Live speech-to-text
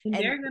And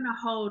And they're gonna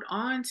hold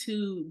on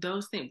to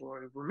those things. Boy,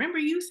 remember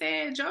you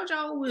said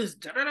JoJo was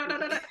da da da da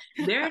da da.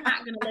 They're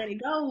not gonna let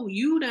it go.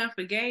 You done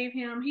forgave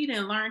him. He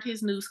done learned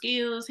his new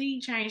skills. He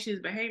changed his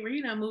behavior.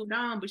 He done moved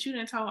on. But you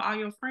done told all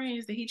your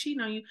friends that he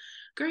cheating on you.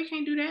 Girl, you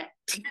can't do that.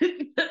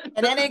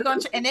 and that ain't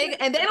gonna and they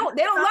don't Don't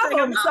bring love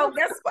him him. So home.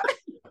 guess what?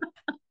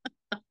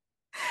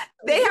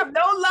 They have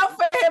no love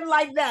for him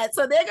like that.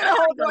 So they're gonna JoJo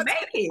hold ain't gonna on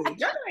make it.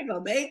 JoJo ain't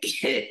gonna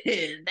make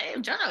it.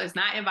 Damn, JoJo is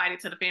not invited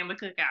to the family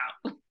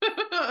cookout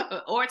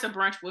or to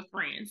brunch with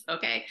friends.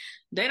 Okay,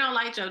 they don't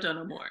like JoJo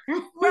no more.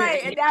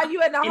 right. And now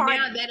you in the And heart.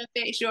 now that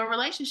affects your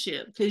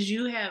relationship because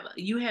you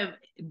have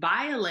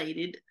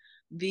violated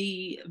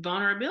the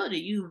vulnerability.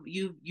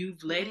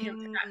 You've led him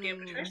to not be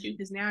able to trust Mm, you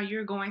because now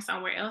you're going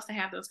somewhere else to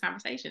have those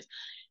conversations.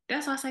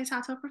 That's why I say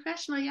talk to a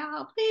professional,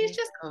 y'all. Please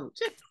just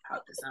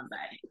talk to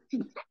somebody.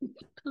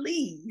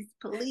 Please,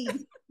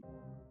 please.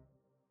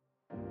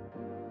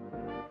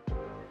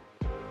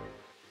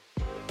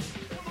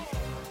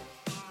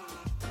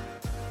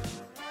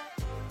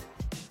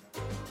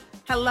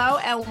 Hello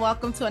and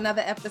welcome to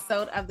another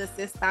episode of the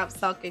Sis Stop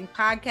Sulking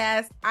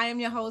podcast. I am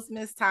your host,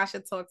 Miss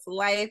Tasha Talks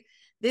Life.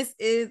 This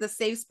is the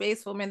safe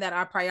space for women that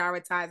are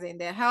prioritizing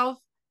their health,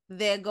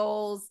 their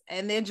goals,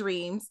 and their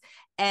dreams.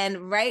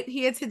 And right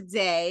here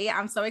today,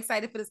 I'm so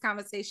excited for this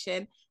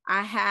conversation.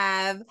 I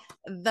have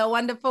the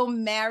wonderful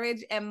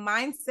marriage and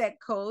mindset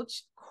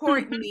coach,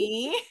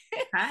 Kourtney.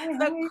 Hi, So,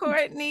 hi.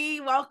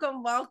 Kourtney,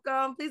 welcome,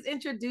 welcome. Please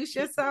introduce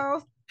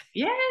yourself.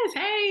 Yes,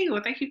 hey.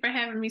 Well, thank you for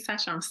having me,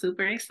 Sasha. I'm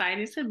super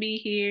excited to be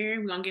here.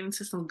 We're gonna get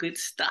into some good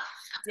stuff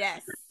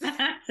Yes.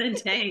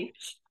 today.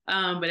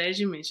 But as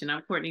you mentioned,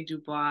 I'm Kourtney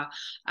Dubois.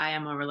 I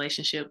am a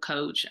relationship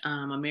coach,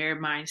 a married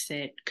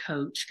mindset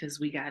coach, because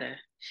we gotta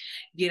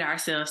get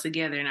ourselves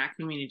together in our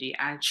community.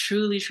 I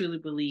truly, truly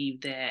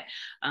believe that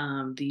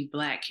the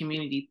Black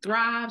community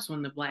thrives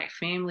when the Black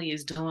family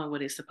is doing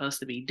what it's supposed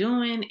to be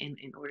doing. And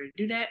in order to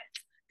do that,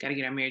 got to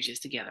get our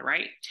marriages together,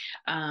 right?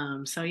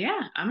 So,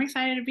 yeah, I'm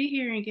excited to be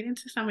here and get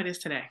into some of this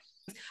today.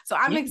 So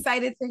I'm Yeah.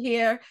 excited to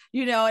hear,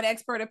 an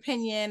expert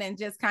opinion and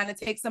just kind of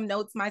take some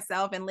notes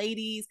myself. And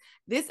ladies,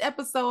 this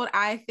episode,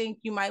 I think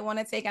you might want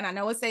to take, and I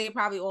know I say it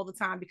probably all the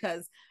time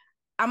because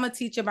I'm a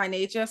teacher by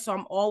nature. So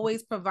I'm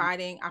always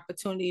providing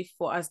opportunity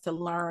for us to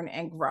learn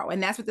and grow.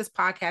 And that's what this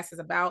podcast is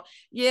about.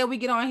 Yeah, we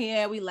get on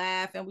here, we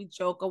laugh and we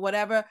joke or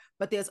whatever,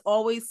 but there's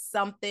always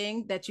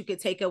something that you could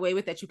take away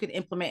with that you could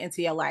implement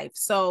into your life.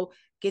 So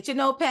get your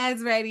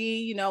notepads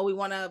ready. We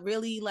want to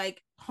really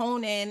like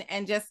hone in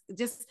and just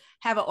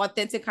have an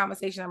authentic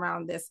conversation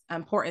around this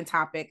important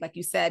topic, like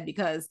you said,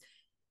 because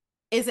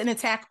is an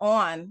attack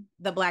on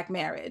the Black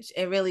marriage.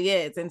 It really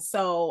is. And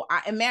so,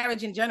 and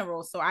marriage in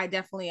general. So, I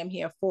definitely am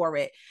here for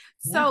it.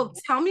 Yeah. So,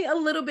 tell me a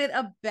little bit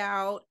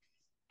about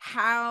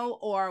how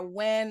or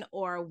when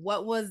or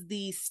what was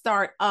the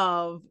start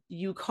of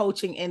you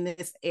coaching in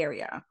this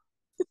area?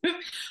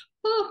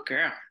 Oh,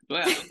 girl.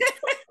 Well,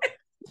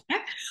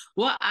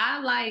 well, I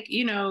like,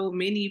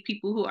 many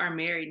people who are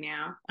married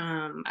now.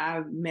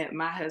 I met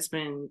my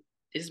husband,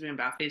 it's been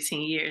about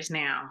 15 years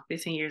now,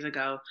 15 years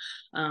ago.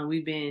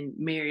 We've been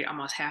married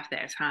almost half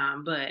that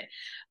time. But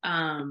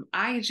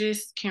I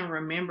just can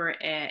remember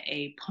at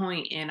a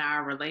point in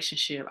our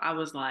relationship, I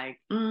was like,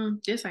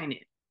 this ain't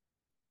it.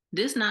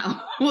 This is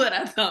not what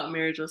I thought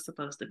marriage was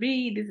supposed to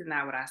be. This is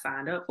not what I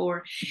signed up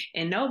for.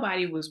 And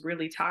nobody was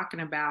really talking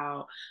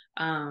about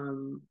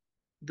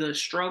the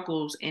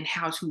struggles and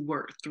how to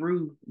work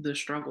through the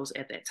struggles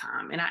at that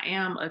time. And I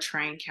am a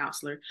trained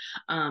counselor.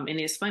 And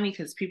it's funny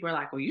because people are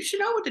like, well, you should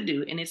know what to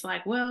do. And it's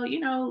like, well,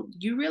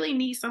 you really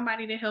need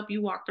somebody to help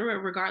you walk through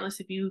it, regardless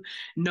if you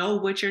know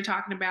what you're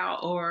talking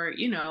about or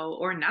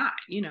not.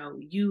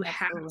 You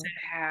have Absolutely.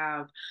 to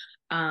have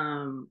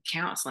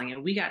counseling,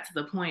 and we got to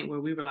the point where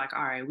we were like,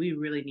 all right, we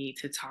really need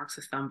to talk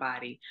to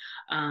somebody.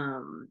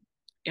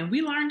 And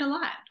we learned a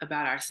lot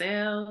about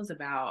ourselves,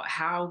 about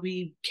how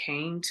we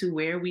came to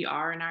where we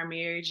are in our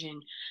marriage,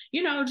 and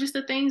just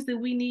the things that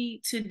we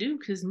need to do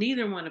because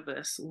neither one of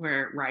us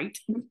were right.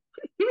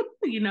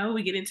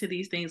 We get into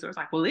these things where it's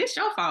like, well, it's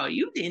your fault,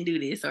 you didn't do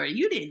this or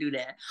you didn't do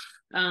that.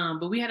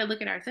 But we had to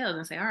look at ourselves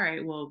and say, all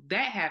right, well,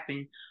 that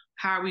happened,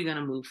 how are we going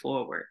to move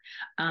forward?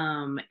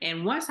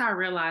 And once I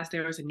realized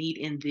there was a need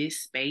in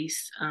this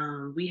space,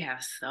 we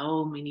have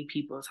so many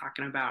people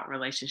talking about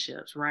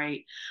relationships,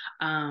 right?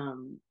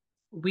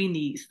 We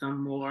need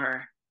some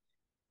more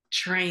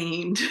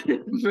trained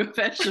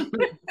professionals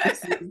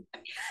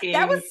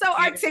That was in so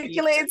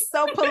articulate,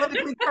 so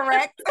politically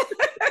correct.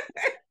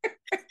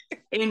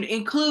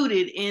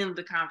 included in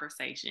the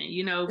conversation.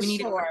 For We need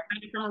to talk sure.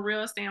 about it from a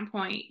real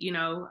standpoint.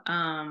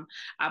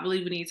 I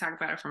believe we need to talk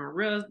about it from a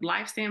real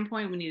life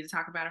standpoint. We need to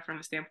talk about it from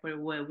the standpoint of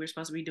what we're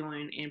supposed to be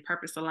doing in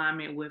purpose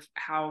alignment with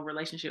how a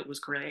relationship was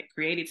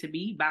created to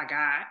be by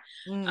God.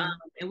 Um, Mm,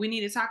 and we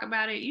need to talk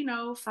about it,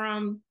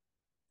 from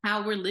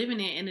how we're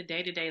living it in a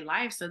day-to-day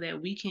life so that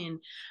we can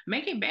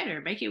make it better,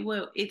 make it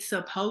what it's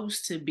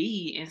supposed to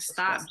be, and for sure.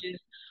 stop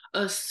just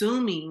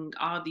assuming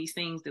all these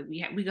things that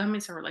we come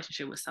into a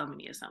relationship with so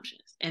many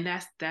assumptions. And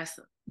that's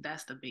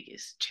the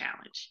biggest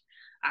challenge.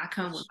 I For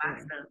come with my sure.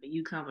 stuff and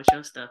you come with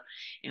your stuff,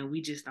 and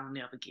we just don't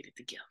never get it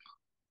together.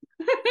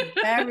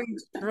 Very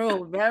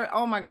true. Very,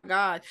 oh my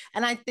God.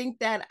 And I think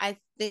that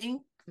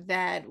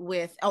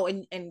with, oh,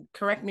 and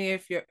correct me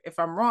if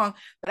I'm wrong,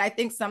 but I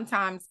think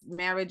sometimes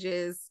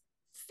marriages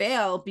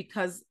fail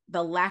because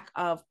the lack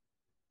of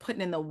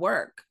putting in the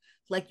work.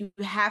 Like you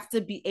have to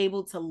be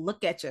able to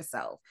look at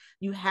yourself.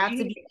 You have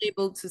to Right? be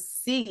able to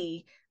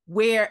see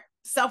where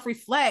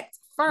self-reflect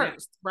Yeah.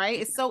 first, right?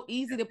 It's so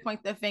easy to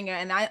point the finger.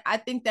 And I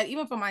think that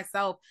even for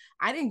myself,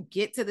 I didn't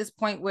get to this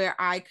point where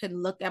I could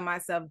look at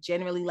myself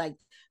generally like,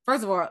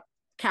 first of all,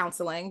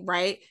 counseling,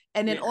 right?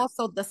 And then Yeah.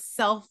 also the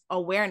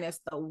self-awareness,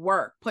 the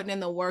work, putting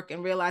in the work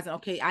and realizing,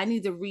 okay, I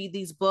need to read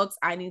these books.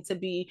 I need to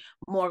be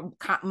more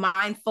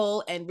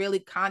mindful and really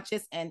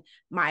conscious and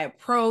my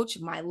approach,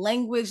 my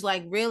language,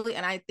 like really.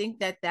 And I think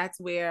that that's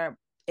where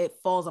it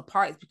falls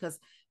apart is because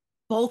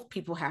both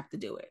people have to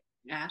do it.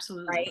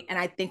 Absolutely. Right. And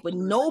I think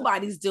when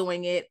nobody's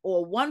doing it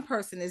or one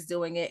person is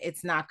doing it,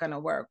 it's not going to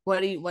work.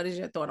 What is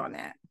your thought on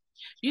that?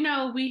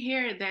 We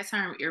hear that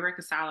term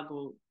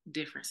irreconcilable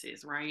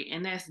differences, right?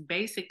 And that's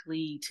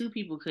basically two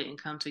people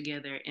couldn't come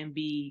together and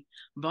be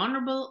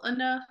vulnerable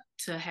enough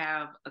to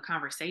have a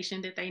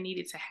conversation that they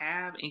needed to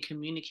have and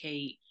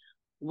communicate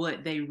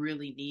what they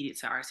really needed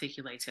to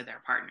articulate to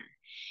their partner.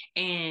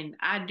 And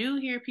I do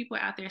hear people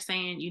out there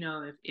saying,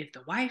 if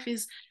the wife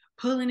is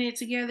pulling it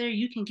together,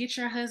 you can get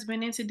your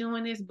husband into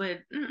doing this, but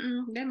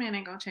that man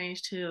ain't gonna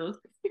change till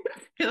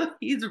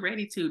he's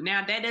ready to.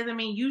 Now, that doesn't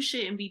mean you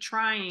shouldn't be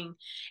trying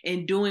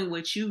and doing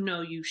what you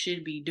know you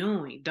should be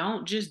doing.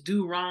 Don't just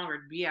do wrong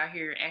or be out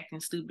here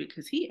acting stupid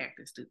because he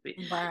acting stupid.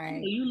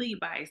 Right. You lead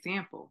by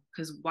example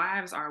because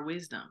wives are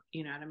wisdom.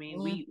 You know what I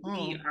mean? We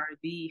Mm-hmm. are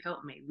the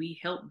helpmate. We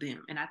help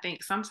them. And I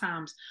think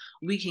sometimes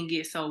we can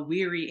get so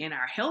weary in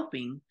our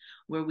helping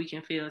where we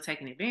can feel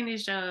taken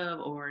advantage of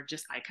or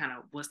just like kind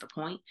of what's the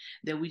point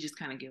that we just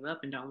kind of give up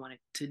and don't want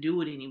to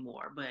do it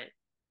anymore. But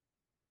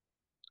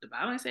the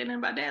Bible ain't saying nothing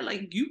about that.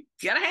 Like you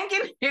gotta hang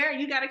in there.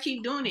 You gotta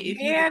keep doing it if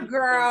you Yeah, want to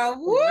girl. work.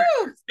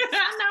 Woo!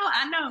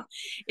 I know.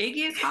 It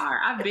gets hard.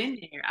 I've been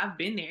there. I've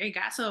been there. It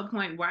got to a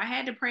point where I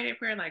had to pray that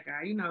prayer, like,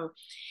 God,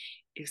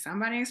 if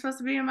somebody ain't supposed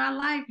to be in my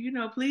life,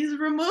 please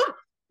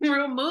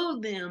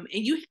remove them.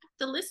 And you have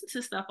to listen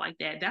to stuff like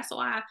that. That's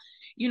why,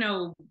 you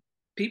know,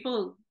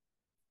 people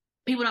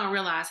people don't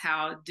realize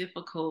how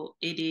difficult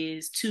it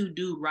is to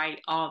do right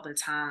all the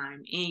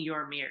time in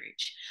your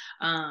marriage.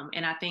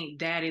 And I think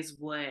that is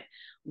what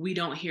we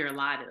don't hear a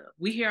lot of.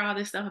 We hear all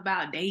this stuff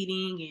about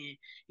dating and,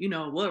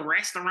 what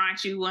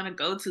restaurant you want to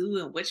go to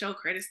and what your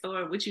credit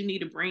score, what you need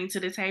to bring to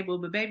the table.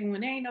 But baby,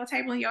 when there ain't no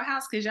table in your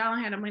house because y'all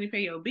don't have the money to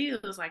pay your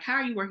bills, like how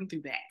are you working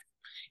through that?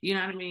 You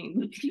know what I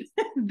mean?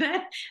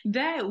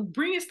 that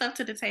bringing stuff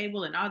to the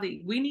table and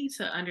we need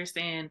to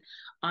understand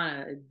on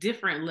a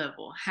different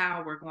level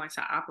how we're going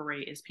to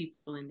operate as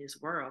people in this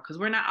world because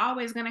we're not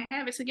always going to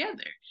have it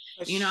together.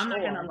 For I'm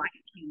not going to sure. like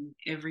you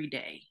every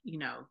day,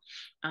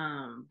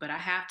 but I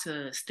have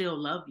to still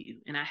love you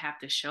and I have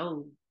to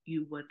show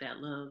you what that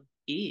love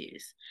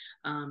is,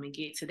 and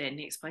get to that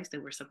next place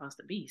that we're supposed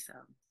to be. So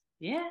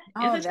yeah,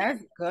 it's Oh, a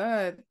that's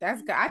good.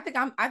 That's good. I think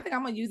I'm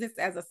gonna use this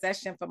as a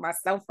session for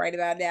myself right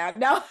about now.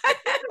 No.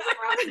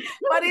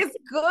 But it's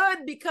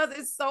good because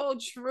it's so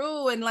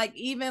true. And like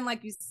even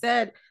like you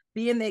said,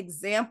 being the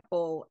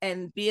example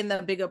and being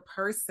the bigger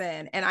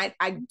person. And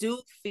I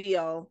do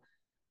feel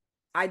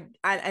I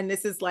and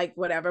this is like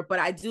whatever, but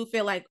I do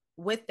feel like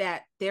with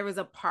that, there is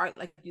a part,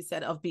 like you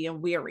said, of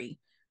being weary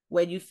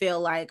where you feel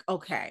like,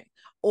 okay,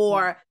 yeah.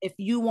 or if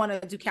you want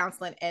to do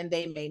counseling and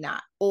they may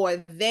not,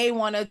 or they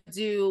want to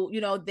do,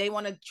 they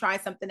want to try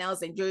something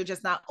else and you're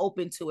just not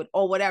open to it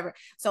or whatever.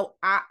 So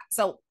I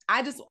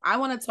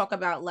want to talk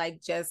about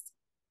like just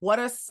what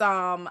are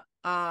some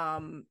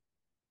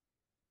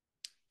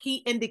key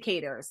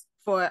indicators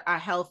for a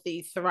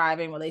healthy,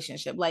 thriving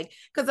relationship? Like,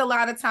 because a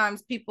lot of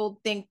times people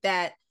think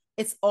that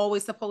it's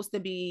always supposed to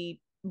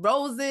be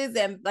roses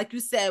and, like you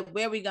said,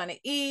 where we gonna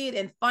eat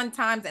and fun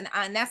times, and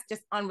that's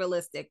just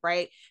unrealistic,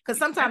 right? Because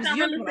That's sometimes not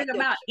you don't even realistic like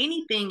your about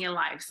anything in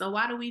life. So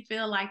why do we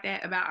feel like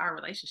that about our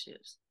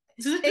relationships?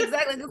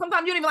 exactly.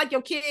 Sometimes you don't even like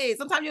your kids.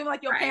 Sometimes you don't even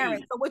like your Right.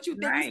 parents. So what you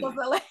think you're Right. supposed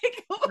to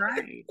like?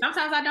 Right.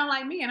 Sometimes I don't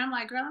like me and I'm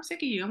like, girl, I'm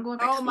sick of you. I'm going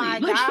back to Oh sleep. my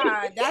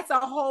God, that's a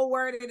whole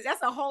word.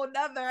 That's a whole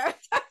nother.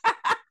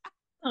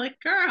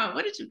 Like, girl,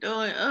 what are you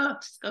doing?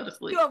 Just go to You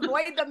sleep.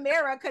 avoid the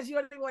mirror because you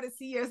don't even want to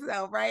see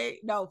yourself, right?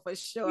 No, for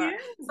sure. Yeah.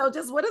 So,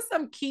 just what are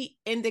some key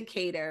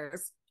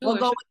indicators? We'll Sure,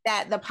 go sure, with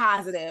that, the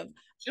positive,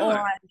 on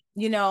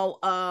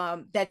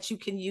sure. that you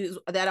can use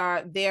that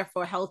are there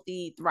for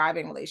healthy,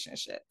 thriving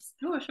relationships.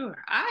 Sure.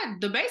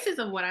 The basis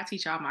of what I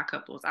teach all my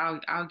couples,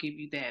 I'll give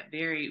you that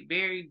very,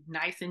 very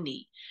nice and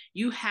neat.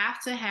 You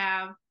have to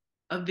have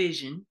a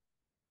vision.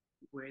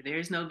 Where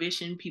there's no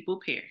vision, people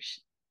perish.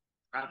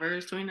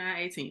 Proverbs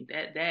 29:18.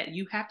 That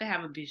you have to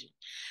have a vision.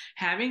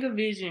 Having a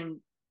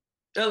vision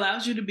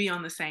allows you to be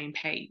on the same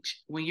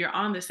page. When you're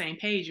on the same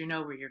page, you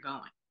know where you're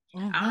going. I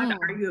don't have to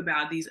Mm-hmm. argue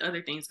about these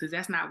other things because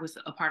that's not what's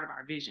a part of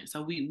our vision.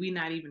 So we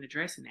not even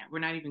addressing that. We're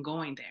not even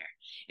going there.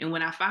 And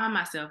when I find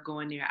myself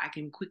going there, I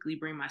can quickly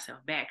bring myself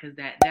back because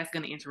that's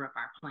going to interrupt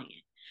our plan.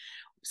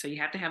 So you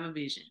have to have a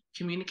vision.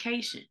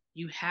 Communication.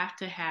 You have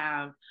to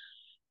have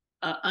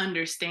an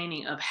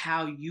understanding of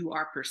how you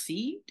are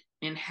perceived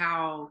and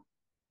how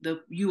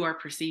you are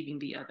perceiving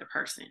the other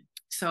person.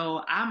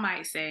 So I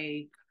might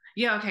say,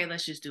 yeah, okay,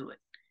 let's just do it,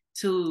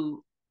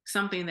 to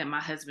something that my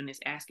husband is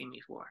asking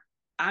me for.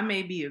 I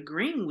may be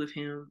agreeing with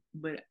him,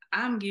 but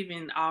I'm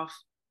giving off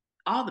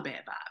all the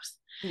bad vibes.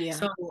 Yeah.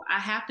 So I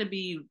have to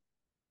be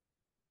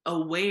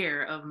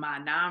aware of my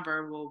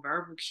nonverbal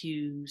verbal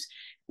cues,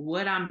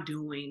 what I'm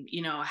doing,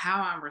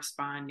 how I'm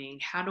responding,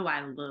 how do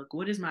I look,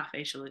 what is my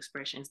facial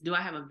expressions, do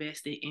I have a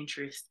vested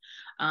interest,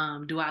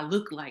 do I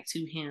look like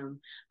to him,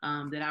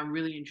 that I'm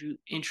really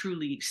and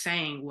truly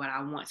saying what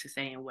I want to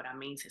say and what I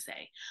mean to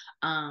say.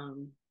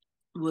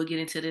 We'll get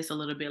into this a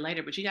little bit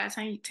later, but you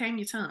gotta tame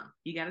your tongue.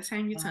 You gotta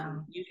tame your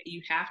tongue.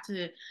 You have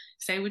to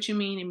say what you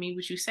mean and mean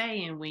what you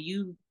say. And when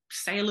you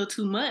say a little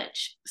too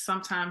much,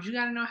 sometimes you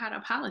gotta know how to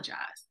apologize.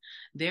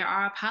 There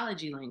are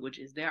apology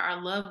languages, there are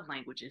love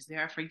languages, there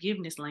are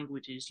forgiveness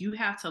languages. You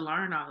have to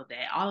learn all of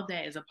that. All of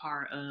that is a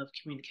part of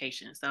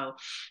communication. So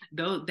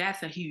though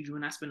that's a huge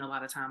one. I spend a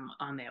lot of time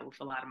on that with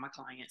a lot of my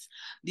clients.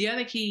 The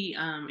other key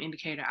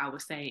indicator I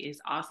would say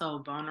is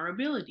also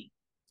vulnerability.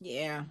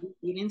 Yeah.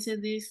 We get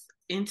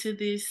into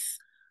this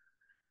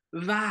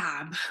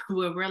vibe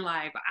where we're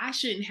like, I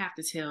shouldn't have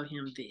to tell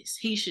him this.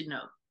 He should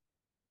know.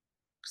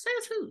 Say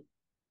the truth.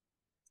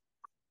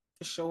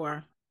 For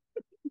sure.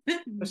 For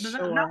No,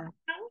 no, no. sure.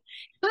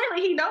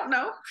 Clearly he don't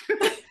know.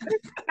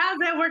 How's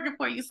that working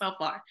for you so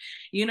far?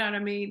 You know what I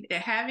mean?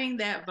 Having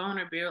that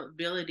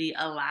vulnerability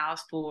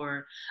allows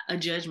for a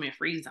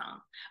judgment-free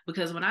zone.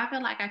 Because when I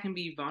feel like I can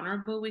be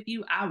vulnerable with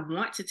you, I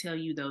want to tell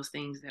you those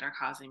things that are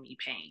causing me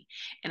pain.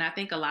 And I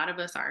think a lot of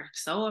us are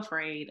so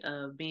afraid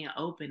of being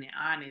open and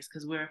honest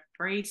because we're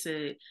afraid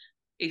to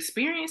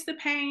experience the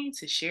pain,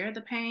 to share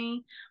the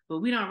pain, but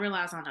we don't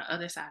realize on the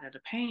other side of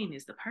the pain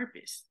is the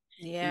purpose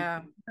and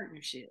Yeah.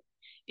 partnership,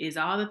 is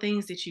all the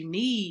things that you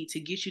need to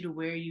get you to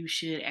where you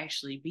should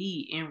actually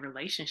be in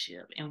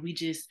relationship. And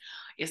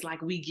it's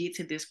like we get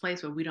to this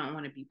place where we don't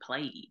want to be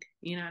played.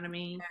 You know what I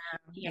mean?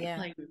 You got to Yeah.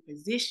 play your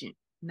position,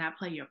 not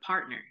play your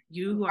partner.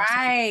 You are supposed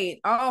Right.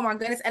 Oh my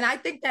goodness. And I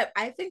think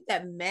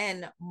that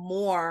men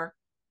more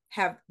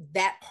have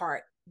that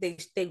part. They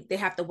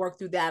have to work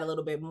through that a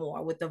little bit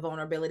more with the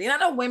vulnerability. And I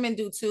know women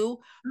do too,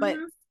 to. but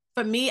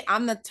for me,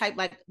 I'm the type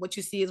like what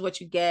you see is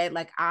what you get.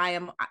 Like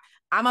I'm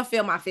a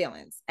feel my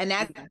feelings. And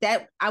Yeah.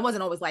 that I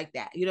wasn't always like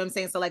that. You know what I'm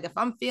saying? So like if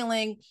I'm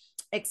feeling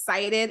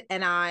excited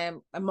and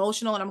I'm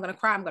emotional and I'm gonna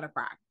cry, I'm gonna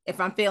cry. If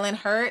I'm feeling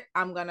hurt,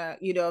 I'm gonna,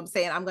 you know what I'm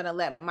saying, I'm gonna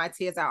let my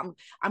tears out.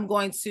 I'm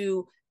going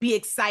to be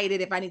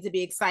excited if I need to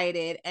be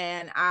excited.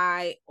 And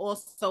I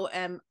also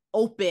am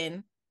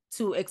open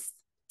to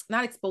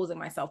not exposing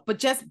myself, but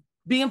just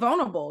being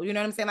vulnerable. You know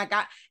what I'm saying?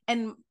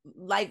 And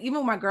like, even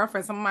with my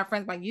girlfriend, some of my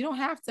friends, like, you don't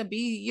have to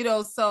be,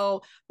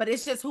 so, but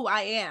it's just who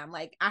I am.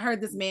 Like, I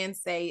heard this man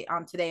say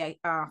today,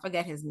 I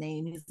forget his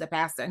name. He's the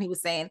pastor. And he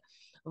was saying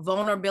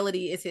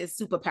vulnerability is his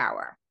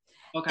superpower.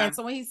 Okay. And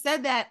so when he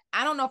said that,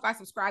 I don't know if I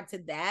subscribe to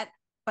that,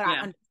 but I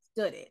Yeah.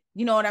 understood it.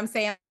 You know what I'm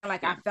saying?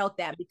 Like Yeah. I felt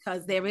that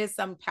because there is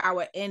some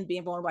power in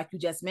being vulnerable, like you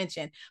just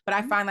mentioned. But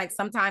I find like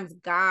sometimes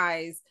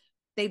guys,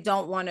 they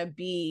don't want to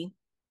be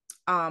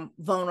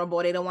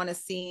vulnerable. They don't want to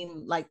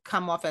seem like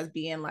come off as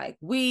being like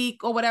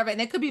weak or whatever.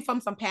 And it could be from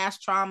some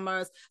past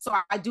traumas. So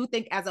I do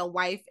think as a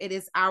wife, it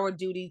is our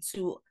duty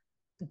to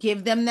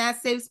give them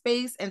that safe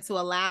space and to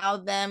allow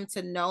them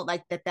to know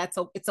like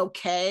it's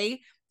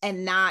okay,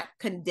 and not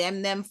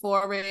condemn them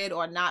for it,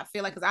 or not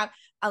feel like, because I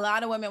a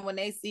lot of women when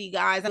they see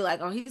guys they're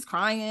like, oh, he's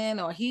crying,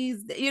 or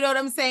he's, you know what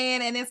I'm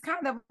saying, and it's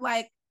kind of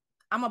like,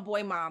 I'm a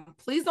boy mom,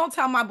 please don't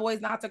tell my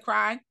boys not to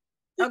cry,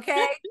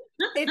 okay?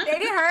 If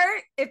they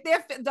hurt, if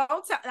they're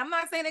don't tell, I'm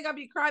not saying they're gonna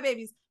be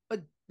crybabies,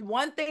 but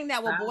one thing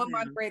that will boil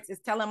my grits is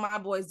telling my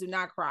boys do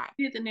not cry.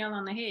 You hit the nail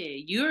on the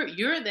head.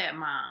 You're that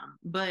mom,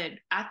 but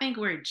I think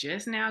we're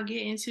just now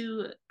getting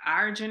to,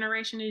 our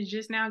generation is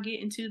just now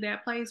getting to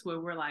that place where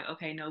we're like,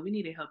 okay, no, we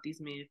need to help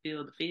these men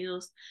feel the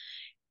feels.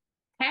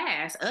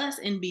 Past us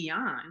and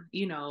beyond,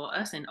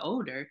 us and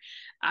older,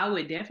 I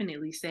would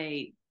definitely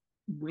say,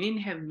 when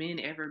have men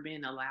ever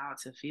been allowed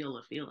to feel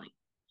a feeling?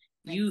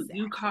 You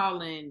Exactly.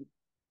 calling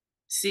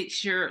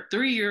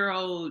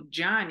 3-year-old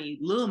Johnny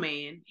little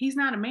man? He's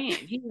not a man.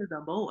 He is a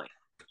boy.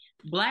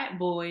 Black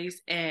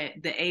boys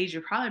at the age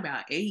of probably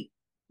about 8,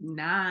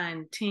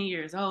 9, 10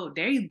 years old,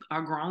 they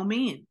are grown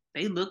men.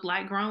 They look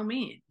like grown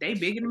men. They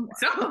bigger than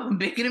some of them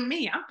bigger than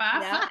me. I'm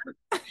 5'5".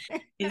 Yeah.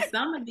 And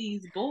some of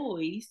these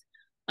boys,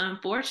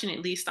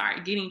 unfortunately,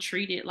 start getting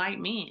treated like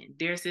men.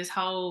 There's this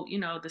whole,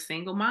 the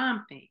single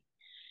mom thing.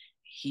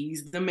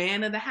 he's the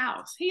man of the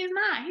house. He is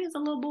not. He is a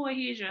little boy.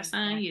 He is your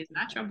son. He is Exactly.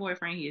 not your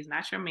boyfriend. He is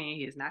not your man.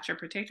 He is not your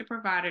protector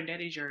provider. That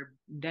is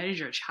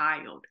your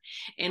child.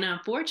 And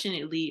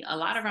unfortunately, a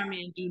lot of our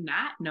men do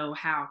not know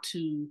how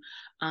to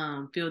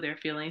feel their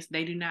feelings.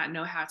 They do not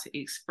know how to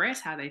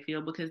express how they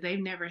feel because they've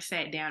never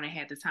sat down and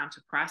had the time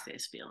to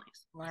process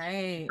feelings.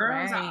 Right,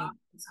 Girls are right.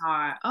 always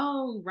hard.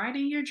 Oh, write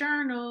in your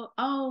journal.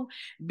 Oh,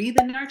 be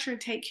the nurturer.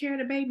 Take care of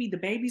the baby. The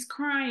baby's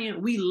crying.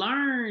 We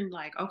learn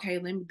like, okay,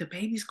 the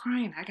baby's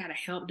crying. I gotta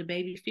help the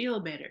baby feel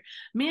better.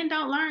 Men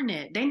don't learn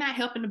that. They're not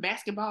helping the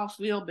basketball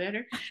feel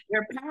better.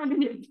 They're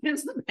pounding it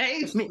against the For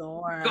pavement.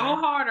 Go sure.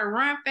 harder,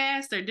 run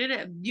faster. Did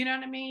it? You know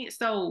what I mean?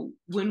 So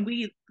when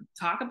we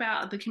talk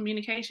about the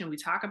communication, we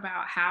talk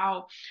about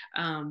how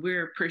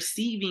we're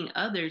perceiving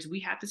others. We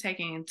have to take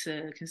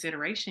into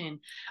consideration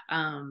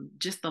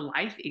just the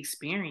life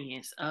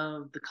experience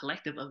of the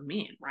collective of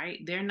men, right?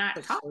 They're not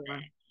For taught sure.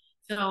 that.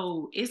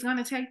 So it's going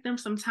to take them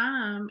some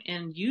time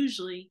and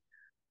usually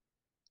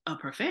a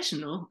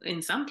professional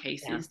in some Yeah.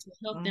 cases to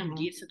help them Hmm.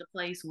 get to the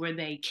place where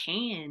they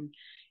can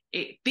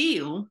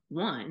feel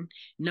one,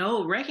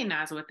 know,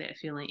 recognize what that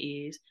feeling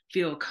is,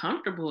 feel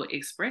comfortable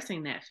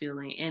expressing that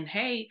feeling. And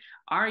hey,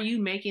 are you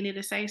making it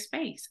a safe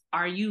space?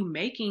 Are you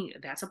making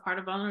that's a part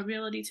of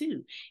vulnerability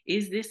too?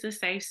 Is this a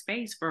safe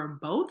space for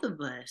both of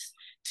us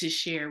to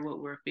share what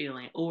we're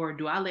feeling? Or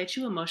do I let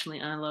you emotionally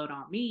unload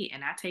on me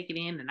and I take it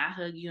in and I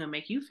hug you and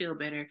make you feel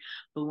better?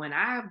 But when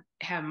I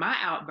have my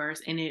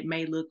outburst and it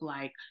may look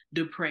like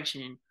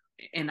depression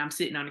and I'm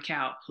sitting on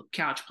the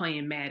couch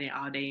playing Madden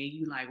all day, and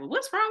you like, well,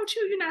 what's wrong with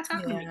you? You're not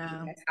talking to me.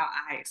 Yeah. That's how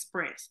I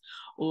express.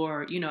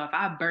 Or, if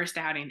I burst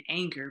out in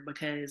anger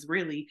because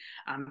really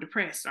I'm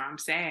depressed or I'm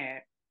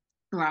sad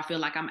or I feel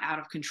like I'm out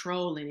of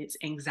control and it's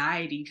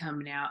anxiety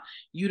coming out,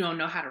 you don't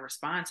know how to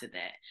respond to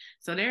that.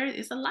 So there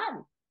is a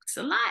lot. It's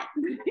a lot.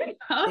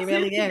 It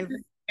really is.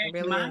 It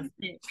really is.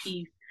 Mindset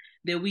piece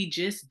that we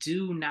just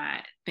do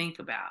not think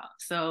about.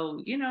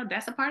 So,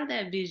 that's a part of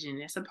that vision.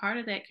 That's a part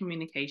of that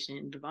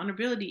communication. The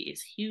vulnerability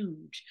is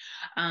huge.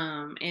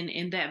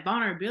 And that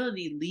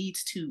vulnerability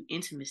leads to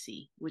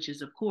intimacy, which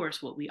is, of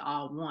course, what we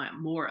all want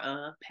more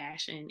of: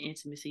 passion,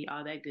 intimacy,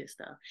 all that good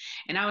stuff.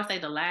 And I would say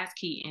the last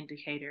key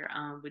indicator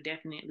would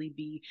definitely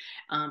be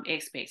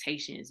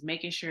expectations,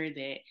 making sure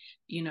that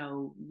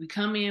we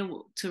come in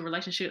to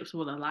relationships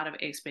with a lot of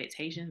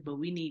expectations, but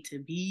we need to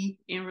be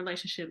in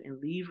relationship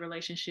and leave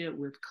relationship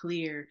with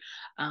clear,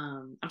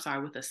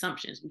 with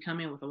assumptions. We come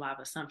in with a lot of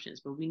assumptions,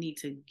 but we need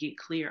to get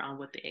clear on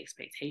what the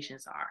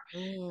expectations are.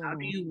 How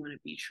do Mm. you want to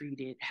be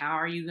treated? How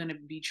are you going to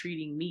be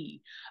treating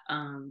me?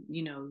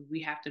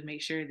 We have to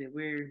make sure that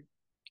we're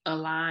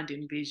aligned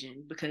in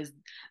vision because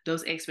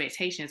those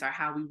expectations are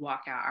how we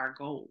walk out our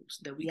goals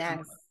that we come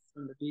up Yes.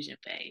 from the vision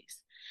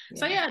phase.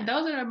 So Yeah. yeah,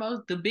 those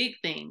are the big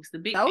things, the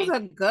big Those things.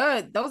 are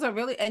good. Those are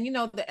really, and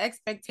the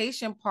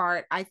expectation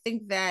part, I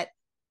think that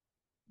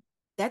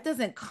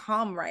doesn't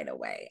come right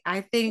away.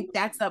 I think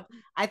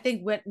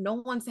when no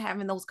one's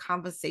having those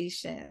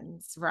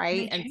conversations,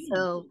 right? They change.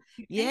 Until,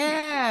 They change.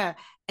 yeah,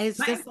 it's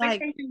My just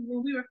like, expectation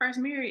when we were first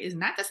married is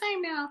not the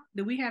same now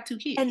that we have two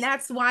and kids.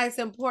 that's why it's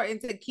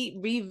important to keep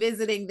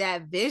revisiting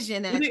that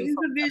vision It that you is a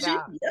talked vision.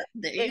 about. Yep,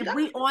 there you If go.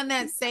 we on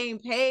that same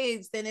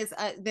page, then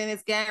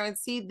it's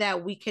guaranteed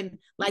that we can,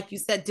 like you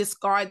said,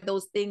 discard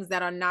those things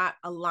that are not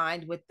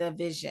aligned with the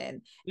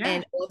vision. Yeah,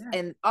 And yeah.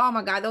 and oh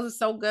my God, those are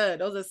so good.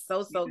 Those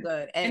are so Yeah.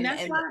 good. And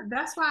And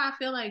that's why I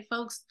feel like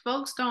folks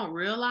don't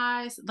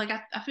realize, like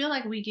I feel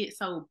like we get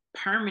so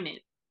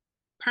permanency.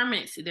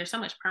 There's so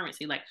much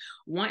permanency. Like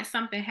once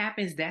something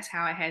happens, that's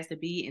how it has to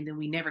be, and then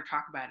we never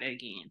talk about it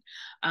again.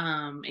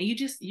 And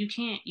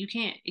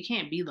it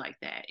can't be like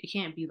that. It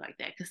can't be like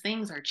that because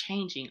things are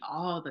changing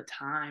all the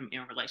time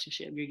in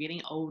relationship. You're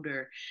getting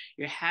older,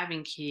 you're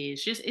having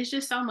kids. It's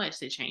just so much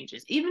that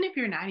changes. Even if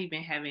you're not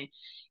even having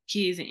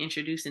kids and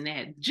introducing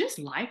that, just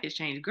life has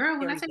changed. Girl,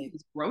 when I tell you everything.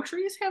 these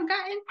groceries have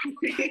gotten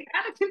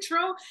out of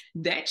control,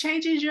 that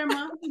changes your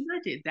monthly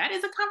budget. That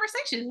is a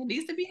conversation that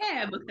needs to be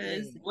had because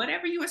Absolutely.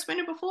 whatever you were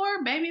spending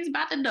before, baby, is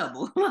about to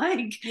double.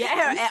 Like,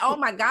 Yeah. And oh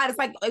my God,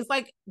 it's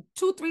like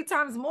two, three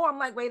times more. I'm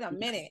like, wait a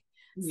minute.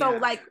 So yeah.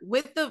 like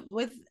with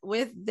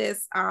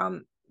this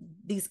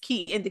these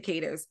key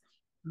indicators,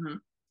 Mm-hmm.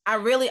 I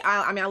mean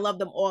I love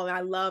them all, and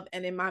I love,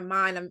 and in my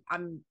mind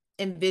I'm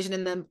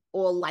envisioning them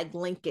all like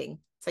linking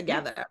Yeah.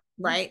 together, Yeah.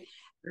 right?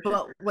 For sure.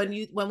 But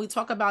when we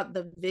talk about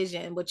the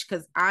vision, which,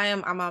 because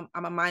I'm a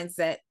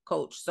mindset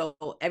coach, so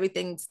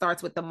everything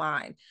starts with the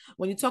mind.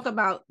 When you talk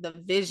about the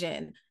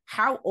vision,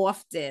 how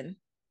often,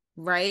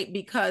 right?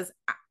 Because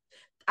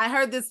I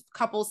heard this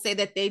couple say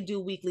that they do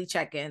weekly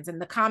check-ins,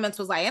 and the comments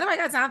was like, "Anybody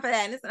got time for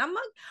that?" And I'm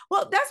like,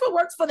 "Well, that's what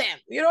works for them."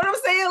 You know what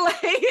I'm saying?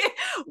 Like,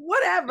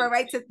 whatever,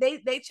 right? So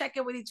they check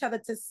in with each other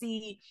to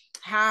see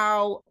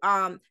how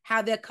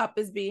their cup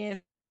is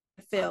being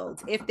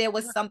filled. If there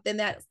was something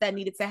that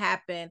needed to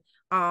happen,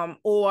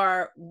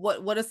 or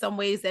what are some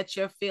ways that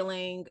you're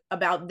feeling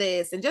about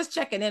this, and just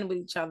checking in with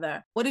each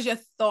other. What is your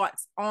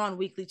thoughts on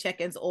weekly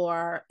check-ins,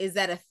 or is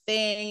that a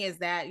thing? Is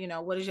that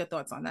what is your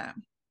thoughts on that?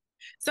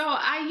 So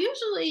I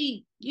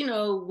usually,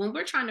 when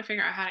we're trying to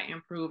figure out how to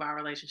improve our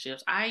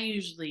relationships, I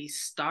usually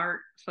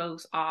start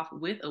folks off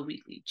with a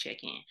weekly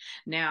check-in.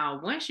 Now,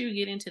 once you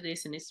get into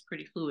this and it's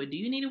pretty fluid, do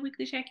you need a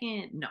weekly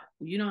check-in? No,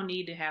 you don't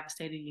need to have a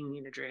State of the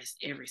Union address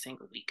every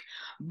single week.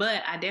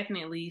 But I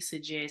definitely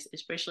suggest,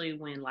 especially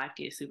when life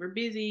gets super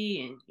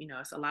busy and,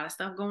 it's a lot of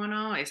stuff going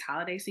on, it's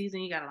holiday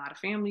season, you got a lot of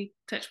family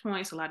touch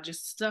points, a lot of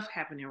just stuff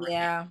happening right now.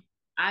 Yeah.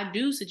 I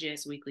do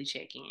suggest weekly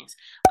check-ins.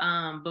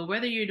 But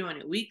whether you're doing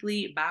it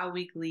weekly,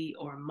 bi-weekly,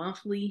 or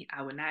monthly,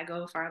 I would not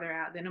go farther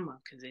out than a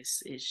month because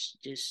it's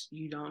just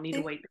you don't need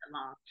to wait that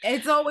long.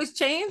 It's always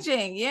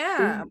changing.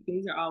 Yeah.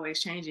 Things are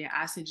always changing.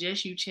 I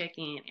suggest you check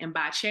in. And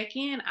by check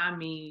in, I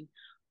mean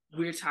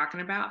we're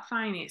talking about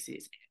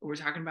finances. We're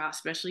talking about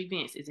special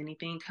events. Is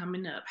anything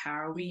coming up? How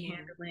are we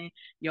handling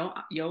your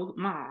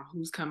mom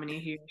who's coming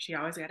in here? She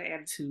always got an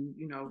attitude,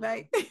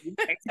 Right.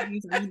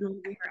 activities are you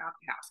doing with her out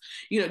the house?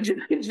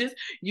 Just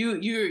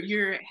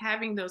you're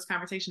having those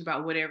conversations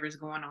about whatever is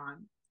going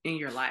on in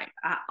your life.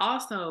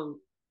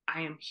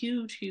 I am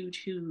huge, huge,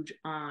 huge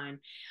on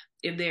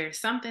if there's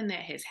something that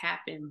has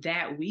happened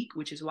that week,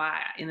 which is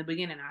why in the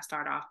beginning I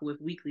start off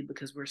with weekly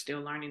because we're still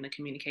learning the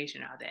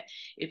communication of that.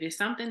 If it's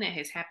something that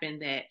has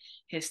happened that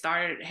has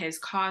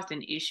caused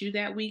an issue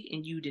that week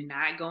and you did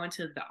not go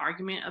into the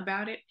argument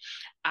about it,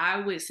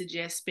 I would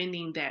suggest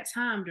spending that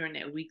time during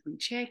that weekly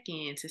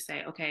check-in to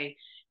say, okay,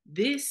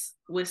 this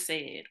was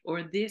said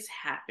or this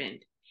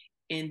happened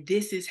and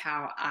this is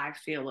how I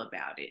feel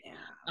about it. Yeah.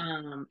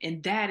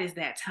 And that is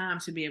that time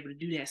to be able to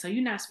do that. So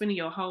you're not spending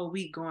your whole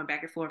week going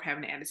back and forth,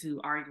 having an attitude,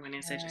 arguing,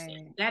 and such and such.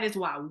 That is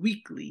why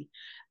weekly,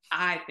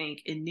 I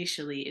think,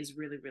 initially is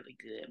really, really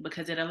good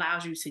because it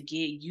allows you to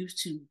get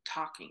used to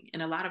talking.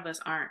 And a lot of us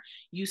aren't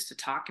used to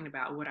talking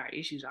about what our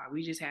issues are.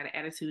 We just had an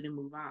attitude and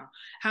move on.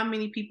 How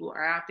many people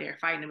are out there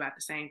fighting about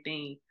the same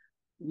thing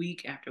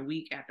week after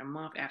week after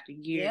month after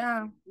year,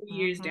 Yeah.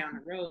 years down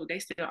the road? They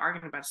still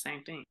arguing about the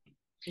same thing.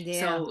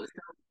 Yeah. So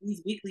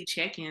these weekly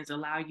check-ins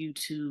allow you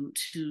to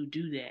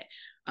do that.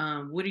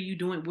 What are you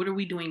doing? What are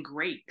we doing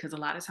great? Because a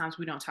lot of times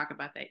we don't talk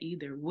about that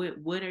either.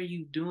 What are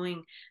you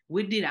doing?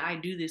 What did I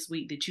do this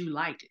week that you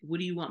liked?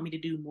 What do you want me to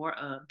do more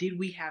of? Did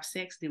we have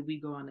sex? Did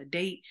we go on a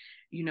date?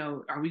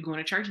 Are we going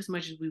to church as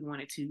much as we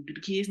wanted to? Do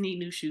the kids need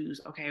new shoes?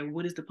 Okay,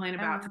 what is the plan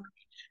about?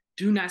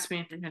 Do not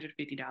spend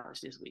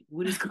 $350 this week.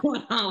 What is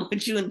going on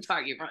with you and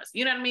Target runs?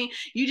 You know what I mean?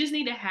 You just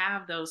need to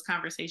have those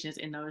conversations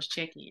and those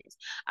check-ins.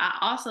 I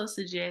also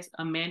suggest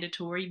a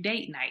mandatory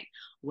date night.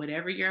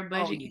 Whatever your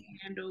budget can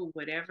handle,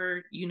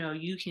 whatever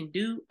you can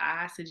do,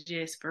 I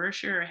suggest for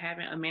sure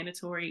having a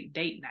mandatory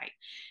date night.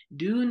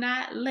 Do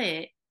not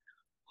let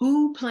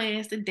who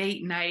plans the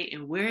date night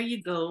and where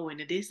you go and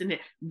this and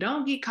that.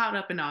 Don't get caught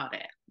up in all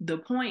that. The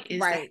point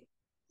is that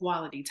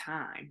quality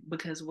time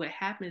because what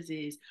happens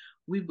is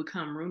we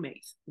become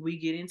roommates. We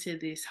get into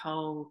this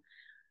whole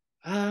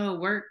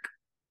work,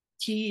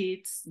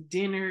 kids,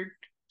 dinner,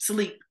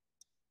 sleep,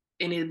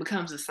 and it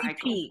becomes a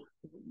cycle.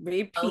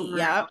 Repeat.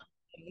 Yep.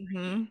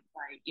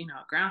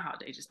 Like Groundhog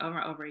Day, just over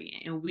and over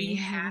again. And we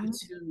have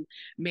to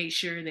make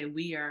sure that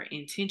we are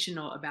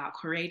intentional about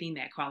creating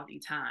that quality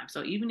time.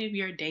 So even if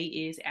your day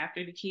is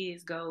after the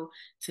kids go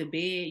to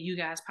bed, you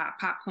guys pop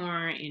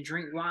popcorn and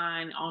drink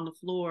wine on the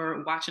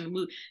floor watching the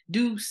movie.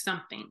 Do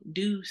something.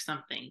 Do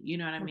something. You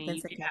know what I mean?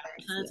 You can have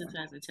tons and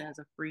tons and tons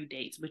of free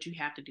dates, but you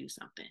have to do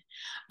something.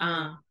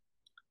 I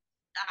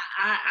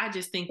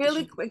just think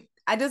really quick.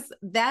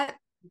 That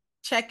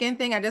check-in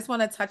thing, I just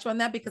want to touch on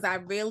that because I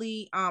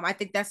really I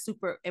think that's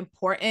super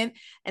important.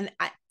 And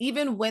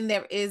even when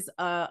there is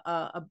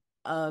a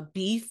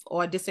beef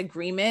or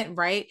disagreement,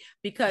 right?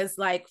 Because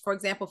like, for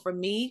example, for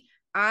me,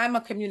 I'm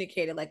a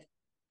communicator. Like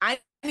I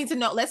need to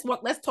know, let's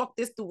talk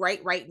this through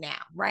right now,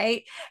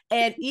 right?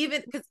 And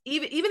even because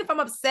even if I'm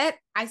upset,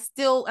 I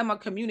still am a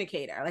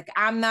communicator. Like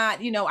I'm not,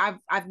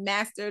 I've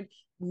mastered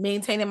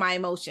maintaining my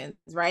emotions,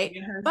 right?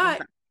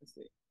 But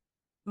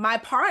my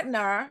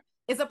partner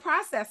is a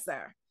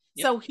processor.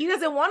 Yep. So he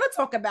doesn't want to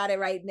talk about it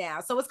right now.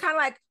 So it's kind of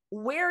like,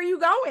 where are you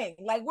going?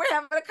 Like we're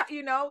having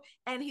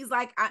and he's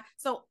like,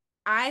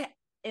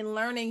 in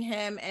learning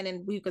him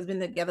and we've been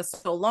together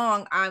so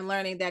long, I'm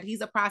learning that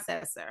he's a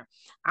processor.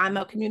 I'm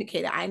a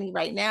communicator. I need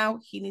right now,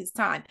 he needs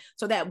time.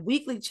 So that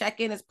weekly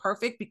check-in is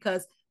perfect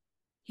because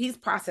he's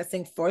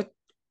processing for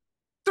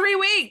 3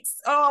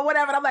 weeks or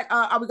whatever. And I'm like,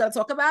 are we going to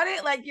talk about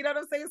it? Like, you know what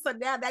I'm saying? So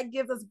now that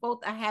gives us both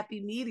a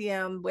happy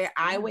medium where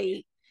I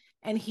wait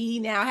and he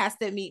now has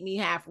to meet me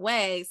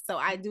halfway. So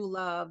I do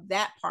love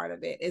that part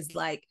of it is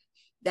like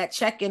that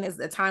check-in is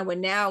the time when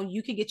now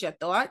you can get your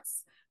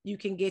thoughts, you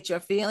can get your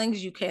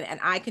feelings, and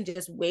I can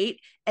just wait.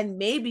 And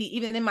maybe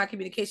even in my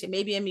communication,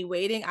 maybe in me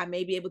waiting, I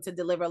may be able to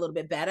deliver a little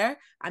bit better.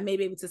 I may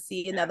be able to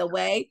see another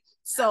way.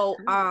 So,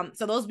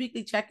 so those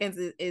weekly check-ins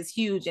is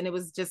huge. And it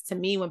was just to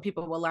me when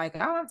people were like, I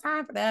don't have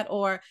time for that,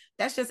 or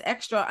that's just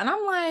extra. And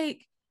I'm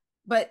like,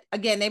 but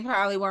again, they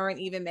probably weren't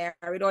even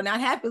married or not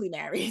happily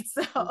married.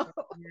 So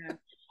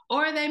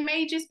Or they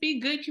may just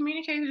be good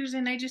communicators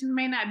and they just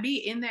may not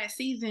be in that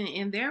season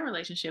in their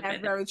relationship That's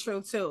at that. very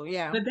true too.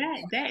 Yeah. But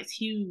that's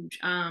huge.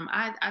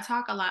 I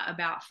talk a lot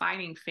about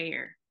fighting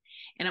fair.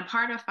 And a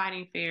part of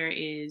fighting fair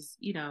is,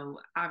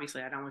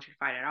 obviously I don't want you to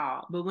fight at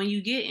all. But when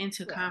you get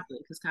into Yeah.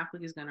 conflict, because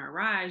conflict is going to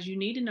arise, you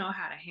need to know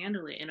how to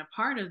handle it. And a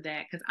part of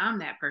that, because I'm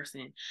that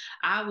person,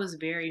 I was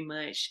very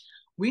much,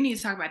 we need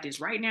to talk about this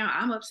right now.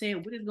 I'm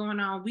upset. What is going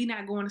on? We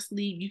not going to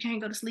sleep. You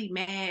can't go to sleep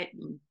mad.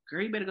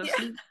 Girl, you better go to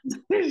Yeah.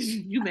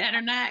 sleep. You better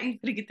not. You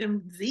better get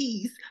them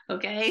Z's,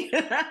 okay?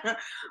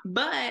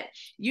 But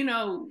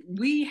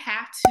we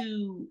have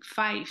to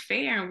fight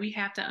fair and we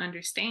have to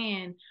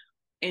understand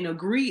and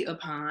agree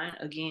upon,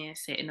 again,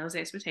 setting those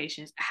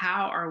expectations.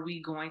 How are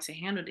we going to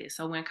handle this?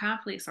 So when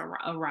conflicts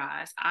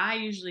arise, I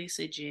usually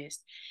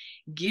suggest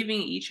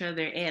giving each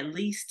other at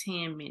least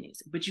 10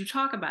 minutes. But you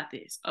talk about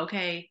this,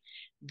 okay?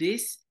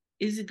 This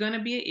is going to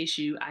be an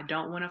issue. I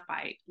don't want to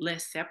fight.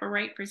 Let's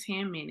separate for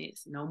 10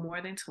 minutes, no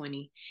more than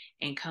 20,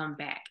 and come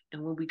back.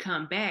 And when we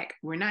come back,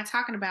 we're not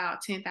talking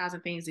about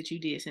 10,000 things that you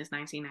did since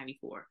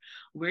 1994.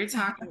 We're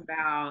talking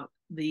about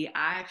the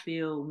I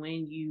feel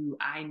when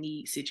I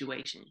need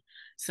situation.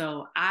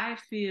 So I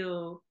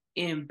feel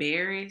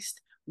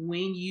embarrassed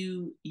when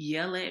you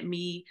yell at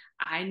me.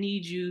 I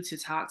need you to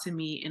talk to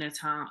me in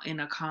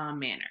a calm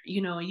manner.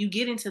 You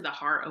get into the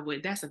heart of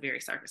what, that's a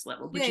very surface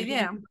level, but Yeah. you get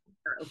Yeah. into the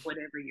heart of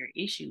whatever your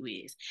issue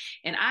is.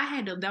 And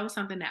that was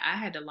something that I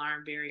had to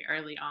learn very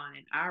early on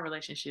in our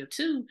relationship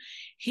too.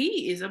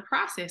 He is a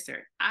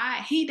processor.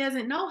 He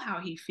doesn't know how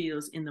he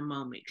feels in the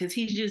moment because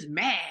he's just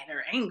mad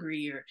or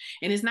angry,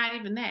 and it's not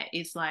even that.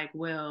 It's like,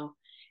 well,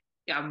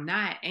 I'm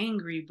not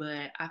angry,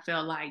 but I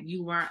felt like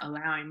you weren't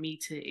allowing me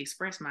to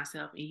express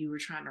myself and you were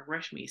trying to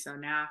rush me. So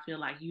now I feel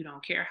like you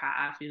don't care how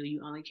I feel.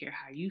 You only care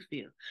how you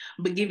feel.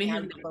 But And giving now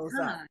him you close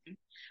that up. time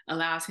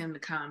allows him to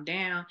calm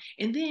down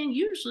and then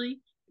usually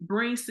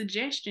bring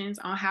suggestions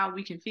on how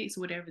we can fix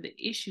whatever the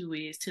issue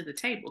is to the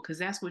table, because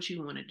that's what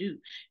you want to do.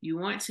 You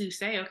want to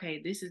say, okay,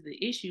 this is the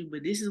issue,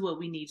 but this is what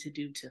we need to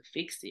do to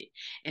fix it.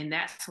 And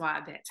that's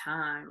why that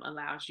time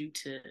allows you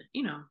to,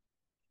 to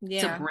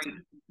Yeah. break,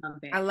 come I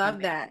back, come love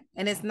back. that.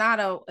 And it's not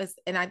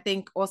and I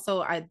think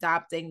also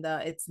adopting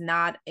it's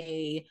not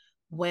a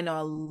win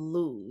or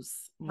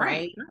lose,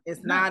 Right. right?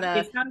 It's No, not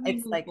it's how we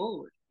it's move like,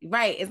 forward.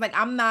 right. It's like,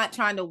 I'm not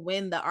trying to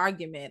win the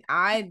argument.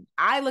 I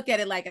look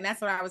at it like, and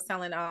that's what I was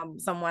telling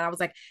someone. I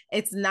was like,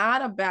 it's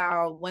not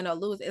about win or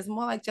lose. It's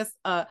more like just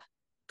a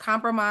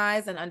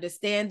compromise and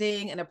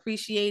understanding and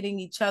appreciating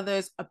each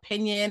other's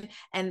opinion.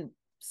 And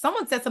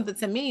someone said something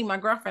to me, my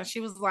girlfriend, she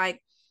was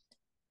like,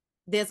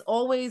 there's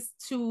always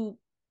two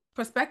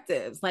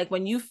perspectives. Like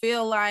when you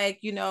feel like,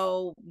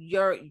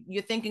 you're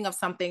thinking of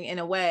something in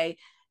a way,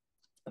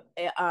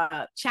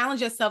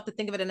 challenge yourself to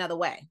think of it another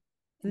way.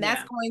 And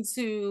that's Yeah. going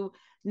to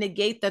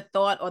negate the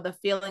thought or the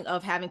feeling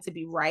of having to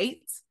be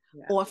right,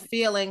 Yeah. or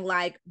feeling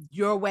like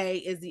your way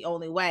is the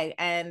only way.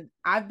 And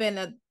I've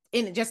been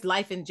in just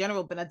life in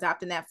general, been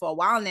adopting that for a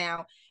while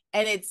now.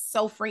 And it's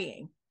so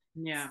freeing.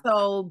 Yeah.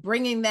 So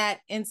bringing that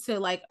into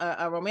like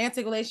a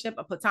romantic relationship,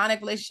 a platonic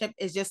relationship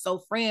is just so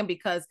freeing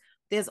because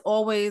there's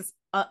always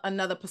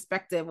another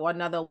perspective or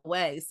another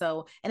way.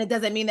 So, and it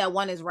doesn't mean that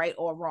one is right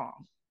or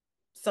wrong.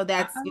 So I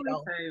that's,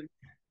 always say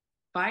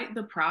fight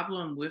the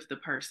problem with the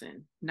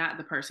person, not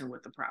the person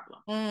with the problem.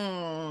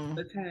 mm,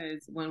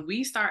 Because when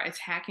we start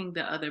attacking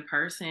the other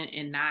person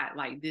and not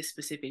like this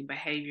specific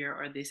behavior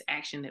or this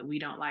action that we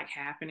don't like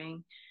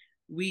happening,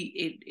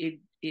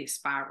 it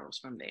spirals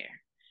from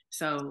there.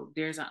 So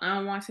there's an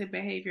unwanted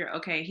behavior.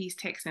 Okay, he's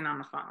texting on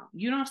the phone.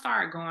 You don't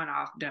start going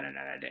off da da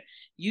da da da.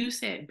 You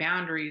set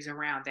boundaries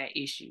around that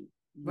issue.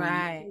 When you're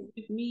right.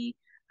 with me,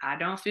 I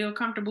don't feel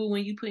comfortable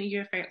when you putting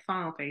your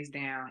phone face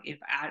down. If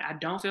I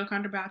don't feel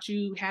comfortable about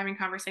you having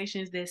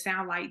conversations that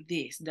sound like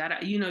this,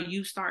 that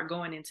you start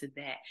going into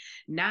that.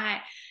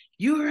 Not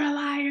you're a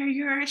liar.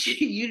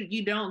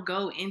 You don't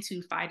go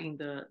into fighting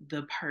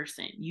the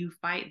person. You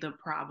fight the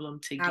problem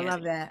I together.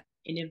 love that.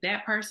 And if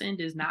that person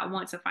does not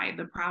want to fight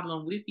the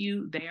problem with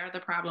you, they are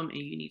the problem, and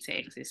you need to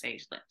exit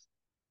stage left.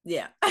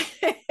 Yeah.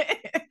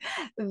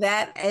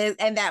 That is,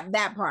 and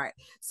that part.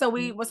 So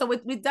we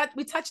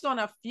touched on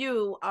a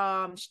few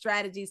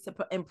strategies to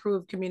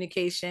improve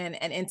communication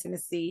and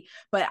intimacy,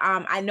 but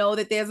I know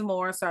that there's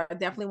more, so I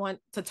definitely want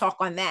to talk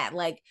on that,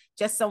 like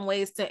just some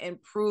ways to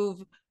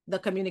improve the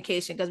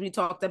communication, because we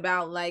talked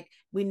about, like,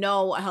 we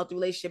know a healthy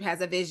relationship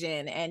has a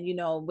vision and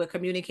we're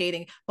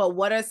communicating, but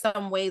what are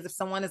some ways if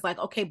someone is like,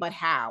 okay, but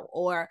how,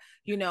 or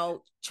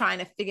trying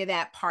to figure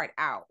that part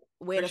out,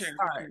 where For to sure,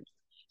 for sure. start.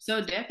 So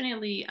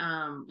definitely,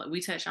 like we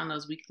touched on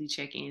those weekly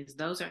check-ins.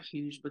 Those are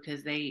huge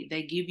because they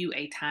give you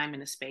a time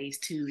and a space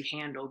to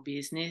handle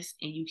business,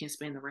 and you can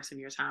spend the rest of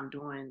your time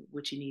doing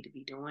what you need to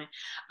be doing.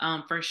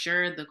 For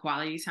sure, the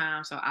quality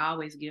time. So I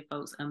always give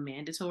folks a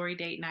mandatory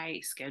date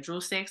night. Schedule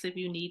sex if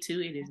you need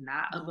to. It is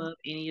not above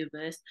any of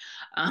us.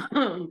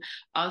 Um,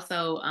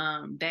 also,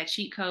 that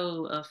cheat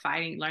code of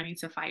fighting, learning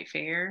to fight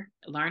fair,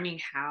 learning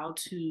how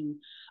to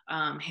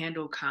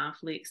handle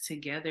conflicts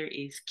together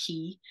is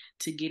key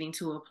to getting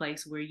to a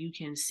place where you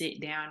can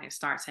sit down and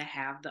start to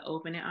have the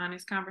open and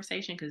honest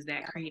conversation, because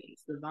that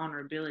creates the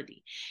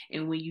vulnerability.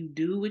 And when you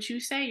do what you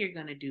say you're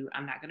going to do,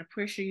 I'm not going to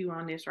pressure you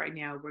on this right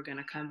now, we're going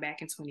to come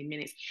back in 20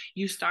 minutes,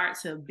 you start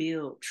to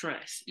build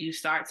trust, you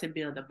start to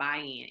build a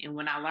buy-in. And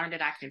when I learned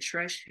that I can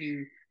trust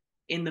you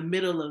in the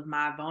middle of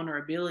my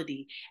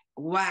vulnerability,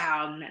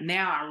 wow,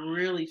 now I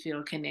really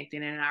feel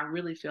connected, and I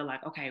really feel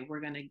like, okay,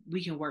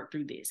 we can work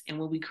through this. And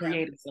when we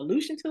create a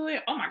solution to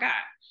it, oh my God,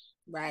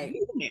 right.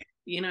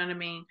 You know what I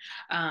mean?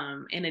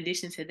 In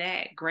addition to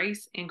that,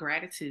 grace and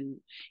gratitude.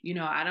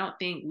 I don't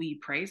think we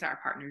praise our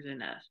partners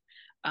enough.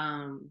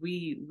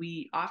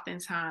 We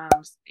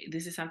oftentimes,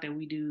 this is something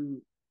we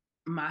do,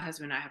 my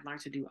husband and I have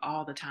learned to do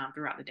all the time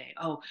throughout the day.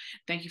 Oh,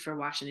 thank you for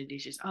washing the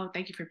dishes. Oh,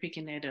 thank you for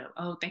picking that up.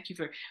 Oh, thank you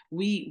for,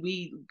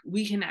 we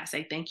cannot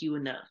say thank you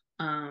enough.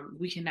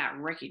 We cannot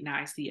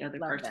recognize the other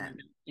person enough.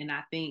 And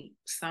I think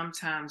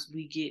sometimes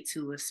we get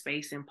to a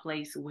space and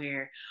place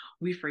where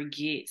we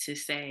forget to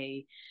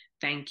say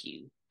thank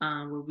you.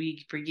 Where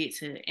we forget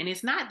to, and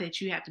it's not that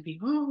you have to be,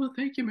 oh, well,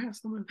 thank you,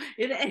 Master.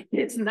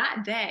 It's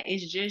not that.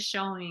 It's just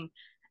showing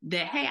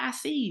that, hey, I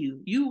see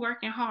you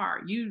working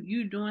hard,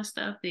 you doing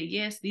stuff that,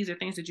 yes, these are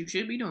things that you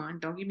should be doing,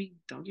 don't get me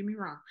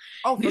wrong.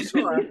 Oh, for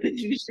sure.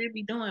 You should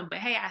be doing, but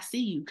hey, I see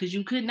you, because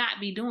you could not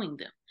be doing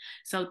them.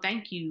 So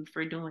thank you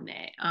for doing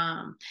that.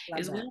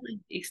 As well as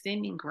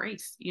extending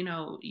grace.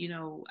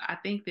 I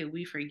think that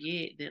we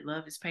forget that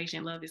love is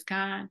patient, love is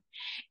kind.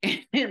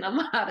 And a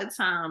lot of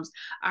times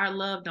our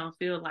love don't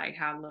feel like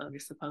how love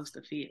is supposed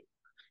to feel.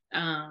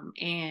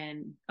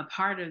 And a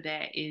part of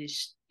that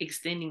is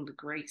extending the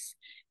grace,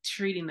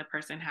 treating the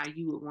person how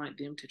you would want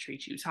them to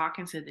treat you,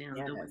 talking to them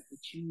the way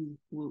that you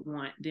would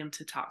want them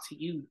to talk to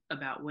you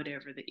about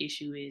whatever the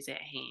issue is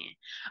at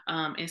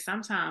hand. And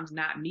sometimes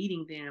not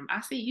meeting them.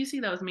 You see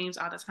those memes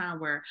all the time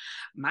where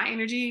my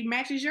energy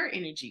matches your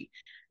energy.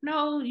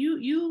 No,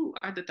 you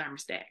are the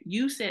thermostat.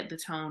 You set the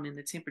tone and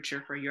the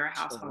temperature for your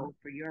household,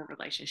 for your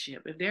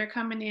relationship. If they're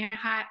coming in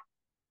hot,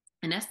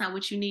 and that's not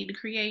what you need to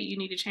create, you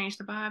need to change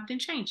the vibe, then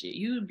change it.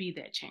 You be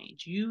that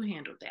change. You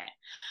handle that.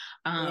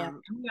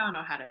 We all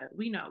know how to,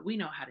 we know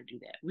how to do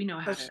that. We know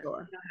how to, we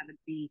know how to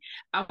be,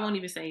 I won't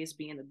even say it's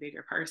being a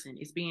bigger person.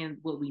 It's being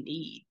what we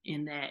need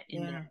in that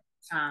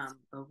time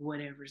of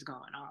whatever's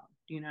going on,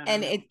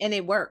 and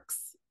it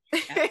works.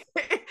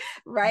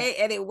 Right.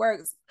 And it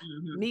works.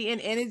 Me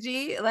and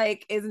energy,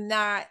 like, is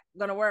not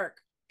going to work.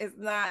 It's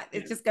not,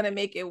 it's just going to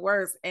make it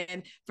worse.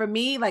 And for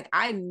me, like,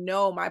 I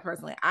know my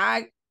personally,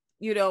 I've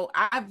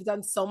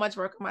done so much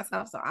work on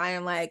myself. So I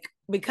am like,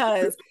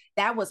 because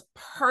that was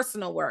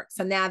personal work.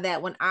 So now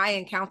that when I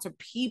encounter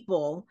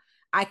people,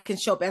 I can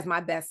show up as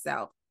my best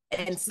self.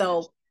 And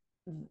so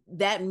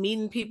that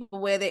meeting people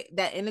where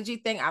that energy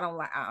thing, I don't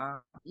like,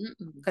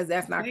 because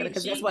that's not gonna,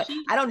 because guess what?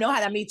 I don't know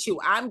how to meet you.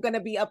 I'm gonna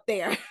be up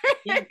there.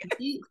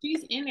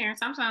 She's in there.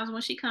 Sometimes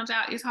when she comes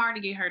out, it's hard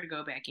to get her to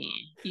go back in.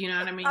 You know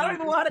what I mean? I don't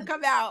even want to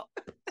come out.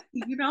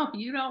 You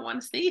don't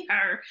want to see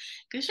her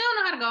because she don't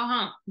know how to go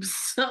home.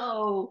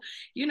 So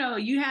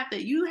you have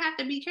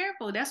to be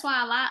careful. That's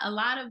why a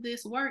lot of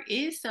this work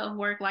is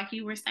self-work. Like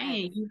you were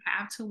saying, you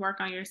have to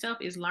work on yourself.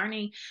 Is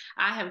learning,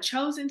 I have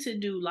chosen to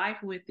do life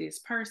with this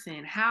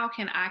person. How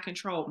can I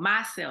control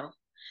myself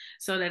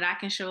so that I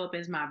can show up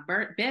as my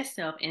best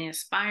self and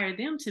inspire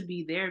them to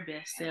be their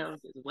best selves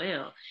as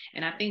well?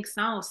 And I think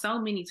so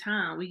many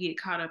times we get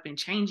caught up in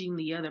changing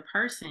the other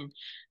person.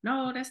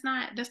 No, that's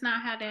not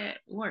how that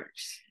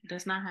works.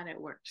 That's not how that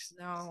works.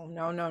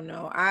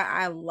 No.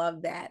 I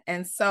love that.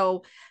 And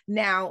so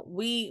now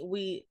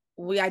we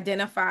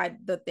identified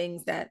the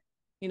things that,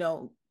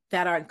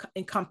 that are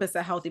encompass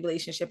a healthy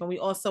relationship. And we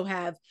also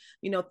have,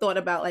 thought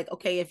about, like,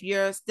 okay, if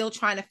you're still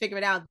trying to figure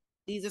it out,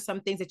 these are some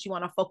things that you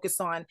want to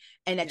focus on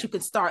and that you can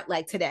start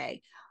like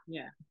today.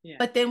 Yeah.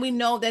 But then we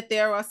know that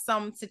there are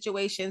some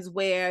situations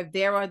where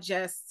there are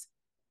just,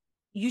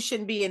 you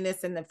shouldn't be in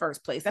this in the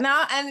first place. And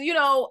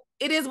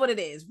it is what it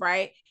is,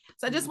 right?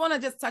 So I just want to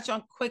just touch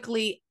on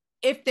quickly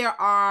if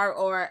there are,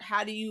 or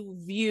how do you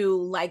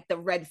view like the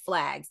red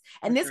flags?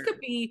 And this could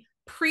be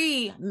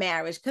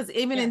pre-marriage, because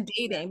even in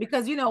dating,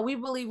 because we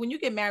believe when you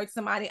get married to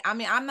somebody, I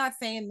mean, I'm not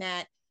saying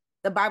that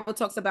the Bible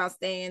talks about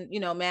staying,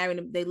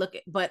 married, they look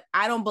at, but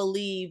I don't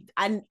believe,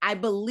 I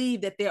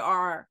believe that there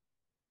are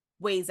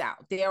ways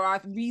out. There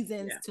are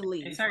reasons to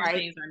leave. And certain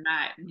things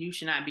you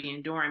should not be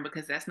enduring,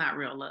 because that's not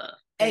real love.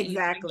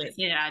 Exactly.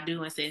 Yeah, I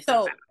do and say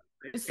so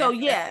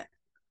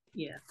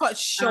yeah, for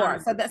sure.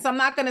 So I'm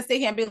not going to sit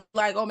here and be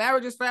like, oh,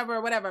 marriage is forever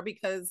or whatever,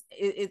 because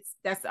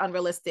that's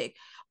unrealistic.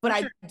 But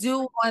I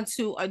do want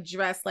to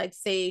address, like,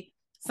 say,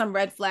 some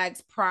red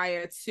flags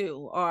prior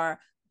to, or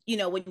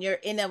when you're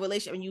in a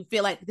relationship and you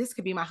feel like this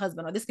could be my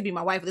husband, or this could be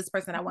my wife, or this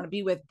person I want to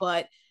be with,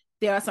 but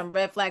there are some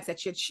red flags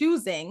that you're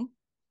choosing.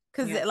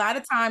 Because a lot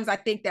of times I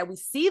think that we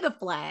see the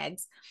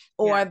flags,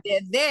 or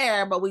they're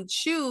there, but we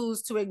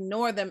choose to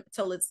ignore them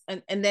till it's,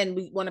 and then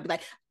we want to be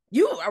like,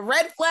 you a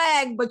red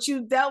flag, but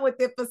you dealt with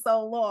it for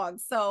so long.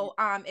 So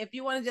if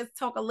you want to just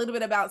talk a little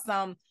bit about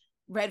some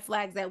red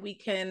flags that we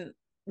can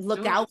look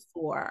Sure. out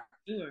for?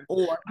 Sure.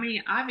 Or I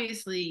mean,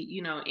 obviously,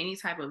 any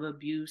type of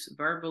abuse,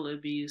 verbal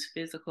abuse,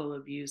 physical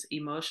abuse,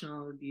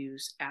 emotional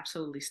abuse,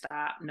 absolutely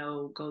stop.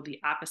 No, go the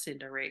opposite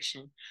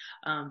direction.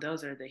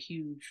 Those are the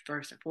huge,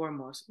 first and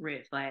foremost,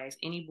 red flags.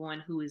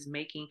 Anyone who is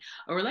making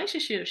a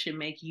relationship should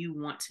make you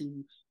want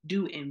to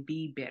do and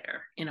be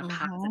better in a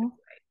positive mhm,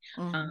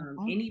 way.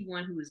 mhm.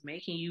 Anyone who is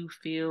making you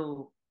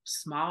feel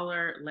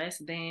smaller, less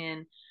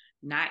than,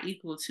 not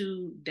equal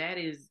to, that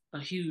is a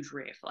huge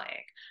red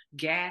flag.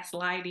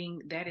 Gaslighting,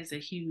 that is a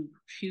huge,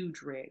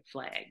 huge red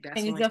flag. Can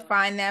That's you when,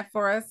 define that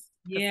for us?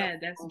 Because yeah,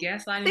 that's I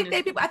gaslighting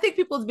think is, I think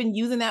people have been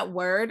using that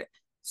word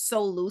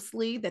so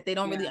loosely that they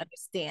don't yeah, really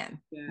understand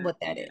yeah, what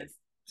that yeah. is.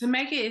 To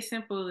make it as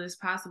simple as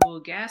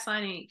possible,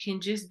 gaslighting can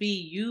just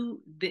be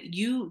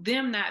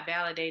them not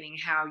validating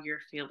how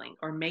you're feeling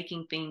or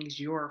making things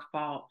your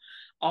fault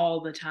all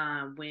the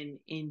time when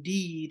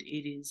indeed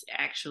it is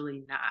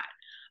actually not.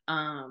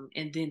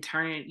 And then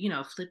turning,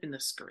 flipping the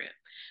script.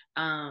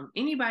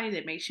 Anybody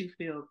that makes you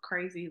feel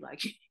crazy,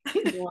 like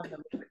going a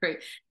little crazy,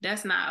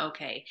 that's not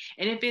okay.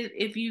 And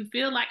if you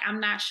feel like I'm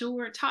not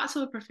sure, talk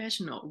to a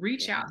professional.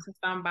 Reach Yeah. out to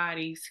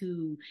somebody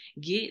to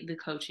get the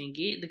coaching,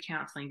 get the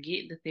counseling,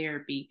 get the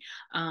therapy,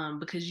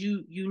 because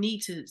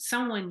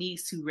someone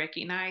needs to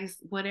recognize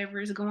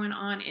whatever is going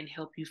on and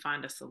help you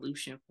find a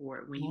solution for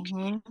it when you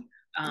can. Mhm.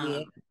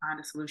 Yeah. Find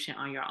a solution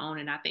on your own.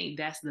 And I think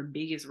that's the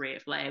biggest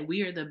red flag.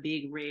 We are the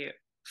big red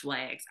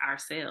flags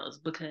ourselves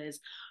because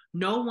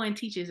no one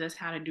teaches us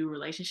how to do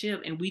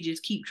relationship and we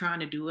just keep trying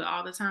to do it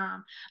all the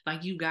time.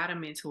 Like you got a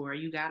mentor,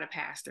 you got a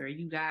pastor,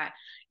 you got,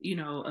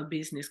 a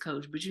business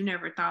coach, but you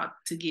never thought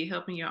to get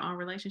help in your own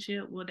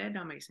relationship. Well, that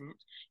don't make sense.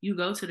 You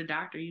go to the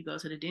doctor, you go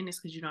to the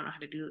dentist because you don't know how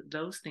to do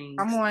those Come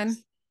things. on.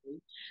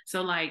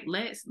 So like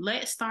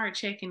let's start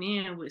checking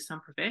in with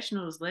some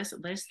professionals.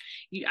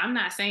 I'm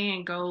not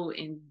saying go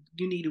and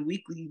you need a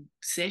weekly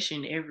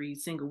session every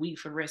single week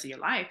for the rest of your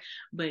life,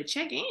 but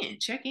check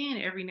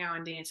in every now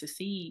and then to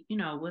see,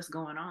 what's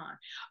going on.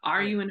 Yeah.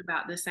 Arguing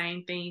about the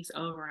same things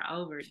over and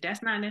over,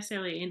 that's not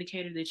necessarily an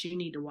indicator that you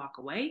need to walk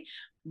away,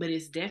 but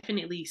it's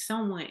definitely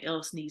someone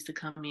else needs to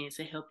come in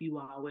to help you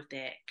all with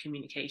that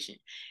communication,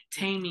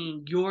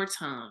 taming your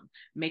tongue,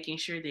 making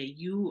sure that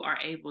you are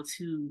able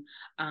to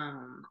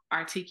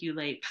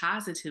articulate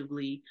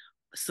positively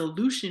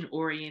solution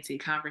oriented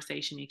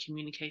conversation and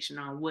communication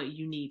on what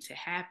you need to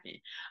happen,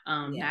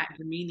 Yeah. not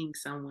demeaning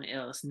someone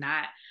else,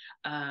 not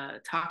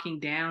talking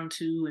down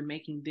to and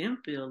making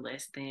them feel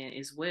less than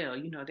as well.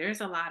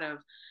 There's a lot of,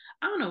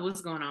 I don't know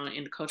what's going on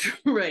in the culture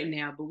right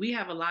now, but we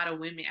have a lot of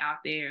women out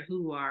there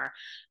who are,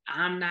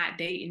 I'm not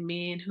dating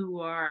men who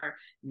are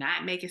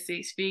not making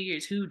six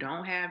figures, who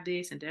don't have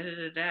this and da da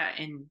da da.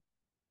 And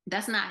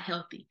that's not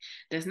healthy.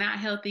 That's not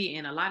healthy.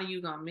 And a lot of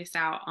you gonna miss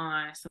out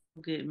on some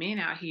good men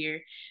out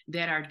here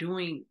that are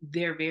doing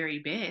their very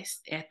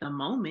best at the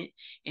moment.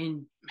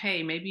 And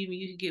hey, maybe even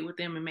you could get with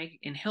them and make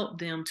and help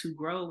them to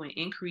grow and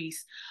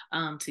increase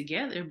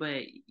together.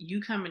 But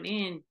you coming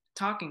in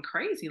talking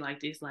crazy like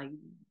this, like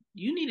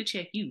you need to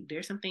check you.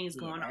 There's some things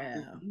going on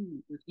Yeah.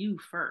 with you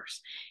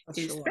first, For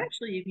sure.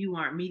 especially if you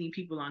aren't meeting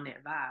people on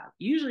that vibe.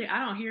 Usually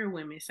I don't hear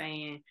women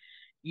saying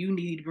you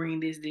need to bring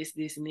this,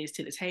 and this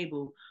to the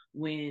table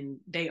when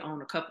they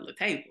own a couple of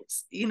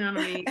tables. You know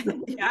what I mean?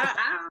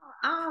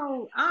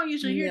 I don't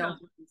usually hear those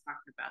No, women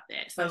talking about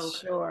that. for So,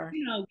 sure.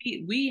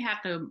 we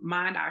have to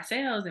mind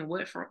ourselves and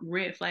what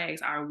red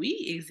flags are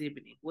we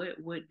exhibiting? What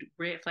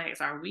red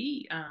flags are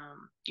we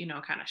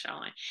kind of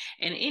showing?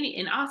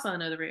 And also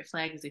another red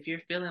flag is if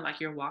you're feeling like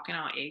you're walking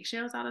on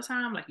eggshells all the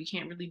time, like you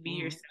can't really be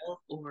Mhm. yourself,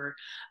 or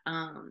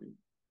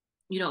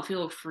you don't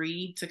feel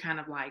free to kind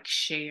of like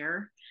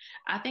share.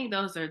 I think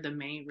those are the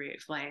main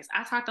red flags.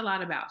 I talked a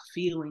lot about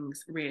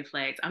feelings, red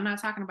flags. I'm not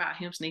talking about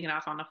him sneaking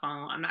off on the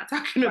phone. I'm not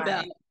talking about,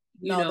 Right.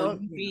 No, those,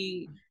 you yeah,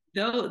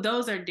 be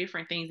those are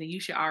different things and you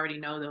should already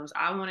know those.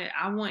 I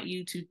want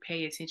you to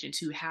pay attention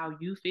to how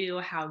you feel,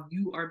 how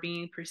you are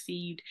being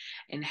perceived,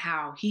 and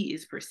how he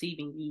is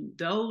perceiving you.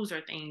 Those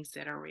are things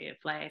that are red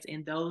flags,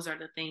 and those are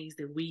the things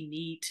that we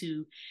need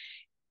to,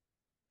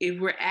 if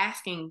we're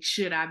asking,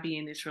 should I be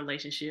in this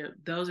relationship?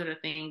 Those are the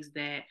things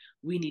that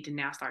we need to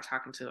now start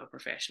talking to a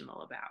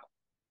professional about.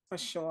 for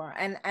sure.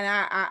 And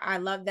I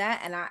love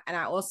that. And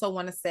I also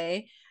want to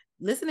say,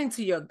 listening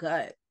to your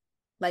gut,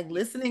 like Yeah.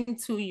 listening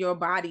to your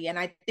body. And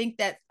I think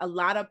that a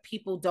lot of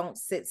people don't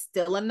sit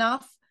still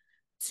enough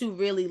to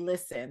really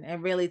listen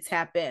and really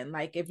tap in.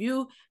 Like if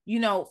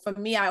for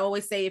me, I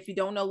always say, if you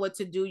don't know what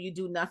to do, you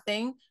do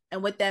nothing.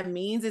 And what that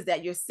means is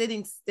that you're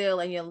sitting still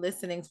and you're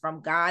listening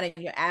from God and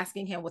you're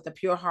asking him with a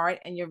pure heart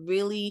and you're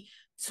really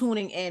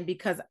tuning in,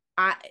 because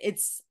I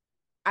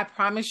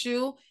promise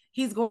you,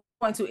 he's going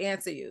to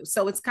answer you.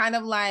 So it's kind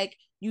of like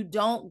you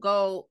don't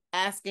go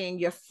asking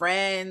your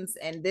friends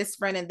and this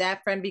friend and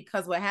that friend,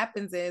 because what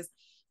happens is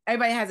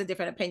everybody has a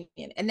different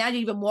opinion. And now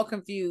you're even more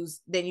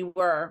confused than you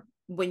were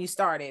when you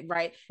started,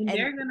 right? And And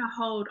they're gonna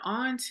hold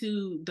on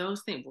to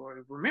those things. Boy,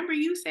 remember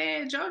you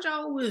said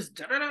JoJo was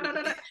da da da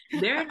da da.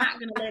 They're not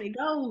gonna let it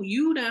go.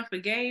 You done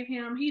forgave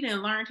him. He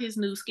done learned his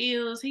new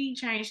skills. He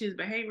changed his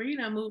behavior. He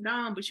done moved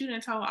on. But you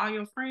done told all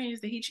your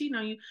friends that he cheating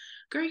on you.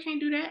 Girl, you can't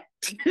do that.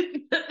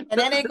 and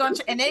then they gonna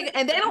they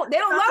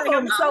don't love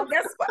him. So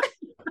guess what?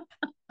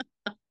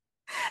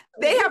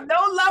 They have no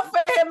love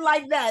for him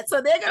like that.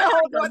 So they're gonna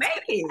hold on.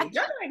 Make it.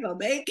 JoJo ain't gonna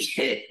make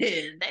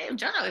it. Damn,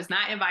 JoJo is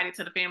not invited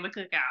to the family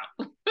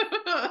cookout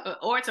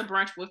or to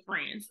brunch with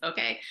friends.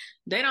 Okay,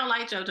 they don't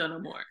like JoJo no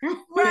more.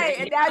 Right,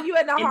 and now you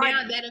in the and heart.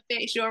 now that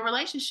affects your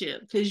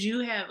relationship because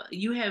you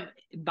have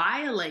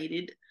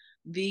violated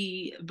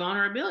the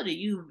vulnerability.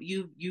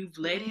 You've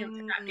led him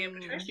to not be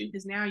able to trust you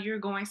because now you're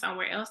going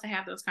somewhere else to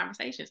have those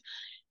conversations.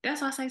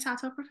 That's why I say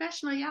talk to a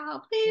professional,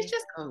 y'all. Please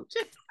just talk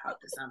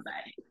to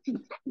somebody.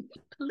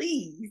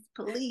 Please,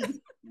 please,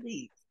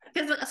 please.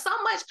 Because so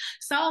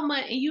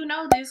much, and you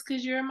know this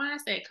because you're a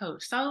mindset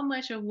coach. So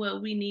much of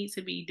what we need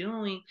to be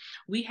doing,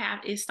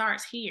 it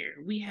starts here.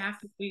 We have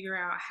to figure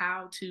out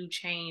how to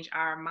change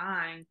our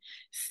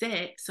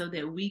mindset so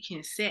that we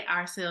can set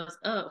ourselves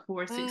up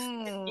for success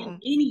in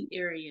any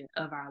area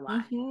of our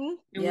life. And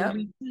when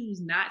we choose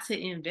not to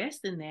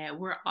invest in that,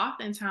 we're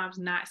oftentimes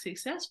not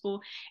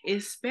successful,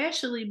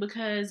 especially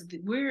because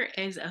we're,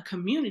 as a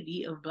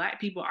community of Black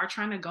people, are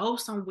trying to go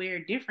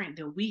somewhere different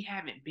that we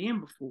haven't been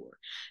before.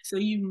 So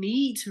you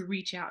need to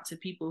reach out to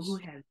people who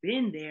have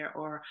been there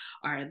or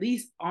are at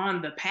least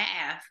on the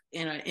path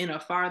in a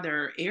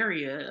farther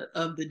area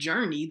of the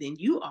journey than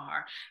you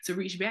are, to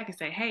reach back and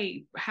say,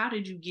 hey, how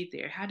did you get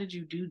there? How did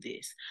you do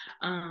this?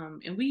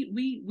 And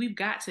we've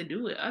got to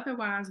do it.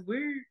 Otherwise,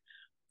 we're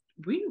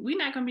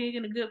not going to be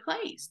in a good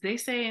place. They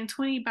say in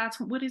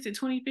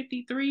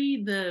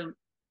 2053, the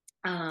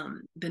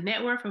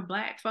net worth of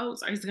Black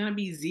folks is going to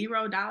be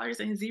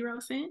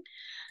 $0.00.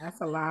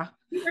 That's a lie.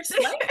 We were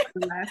slaves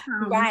the last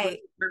time. Right.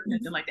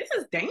 Like, this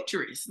is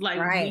dangerous. Like,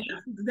 right.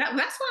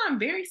 That's why I'm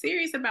very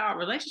serious about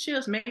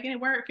relationships, making it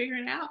work,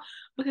 figuring it out.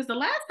 Because the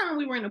last time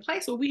we were in a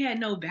place where we had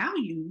no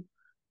value,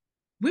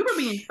 we were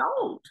being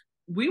sold.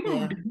 We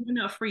were giving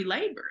up free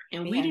labor,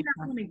 and we did not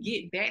want to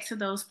get back to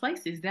those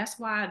places. That's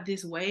why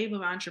this wave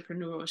of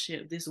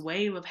entrepreneurship, this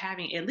wave of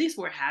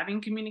we're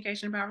having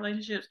communication about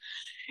relationships.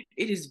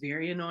 It is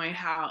very annoying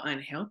how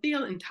unhealthy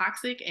and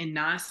toxic and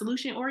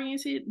non-solution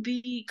oriented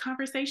the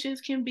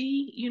conversations can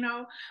be,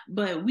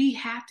 but we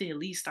have to at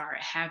least start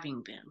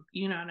having them.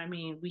 You know what I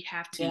mean? We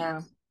have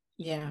to.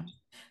 Yeah.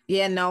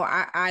 No,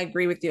 I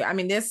agree with you. I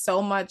mean, there's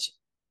so much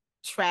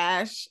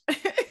trash.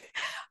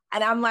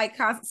 And I'm like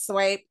constant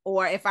swipe,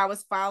 or if I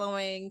was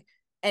following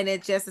and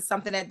it just is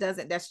something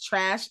that's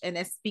trash and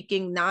it's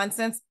speaking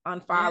nonsense,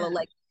 unfollow.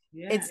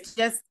 It's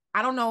just,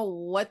 I don't know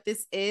what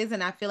this is.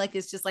 And I feel like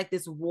it's just like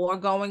this war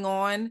going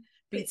on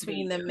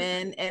between the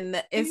men,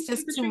 and it's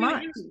just too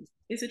much.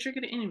 It's a trick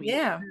of the enemy.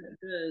 Yeah.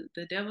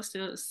 The devil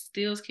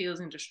steals, kills,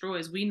 and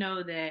destroys. We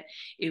know that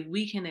if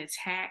we can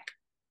attack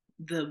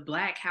the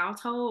Black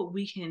household,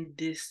 we can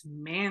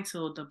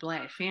dismantle the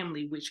Black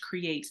family, which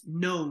creates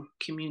no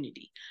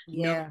community,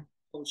 no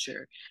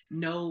culture,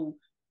 no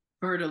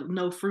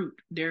fruit.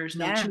 There's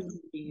no children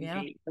being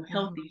made, no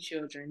healthy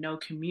children, no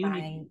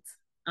community.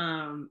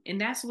 And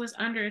that's what's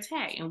under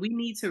attack. And we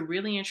need to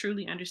really and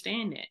truly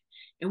understand that.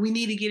 And we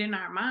need to get in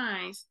our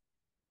minds,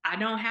 I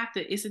don't have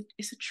to, it's a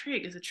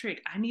trick.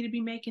 I need to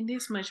be making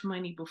this much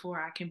money before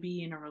I can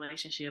be in a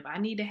relationship. I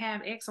need to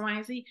have X, Y,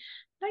 and Z.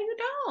 No, you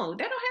don't.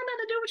 That don't have nothing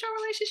to do with your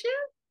relationship.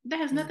 That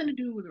has nothing to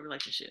do with a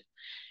relationship.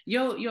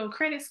 Your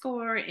credit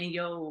score and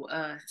your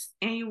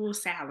annual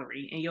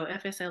salary and your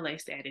FSLA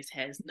status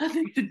has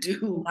nothing to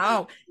do.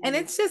 No, and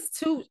it's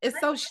just it's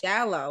so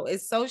shallow.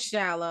 It's so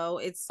shallow.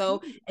 It's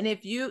so, and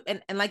if you,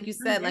 and like you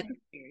said, like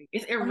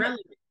it's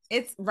irrelevant.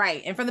 It's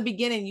right. And from the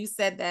beginning, you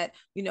said that,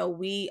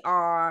 we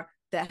are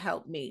the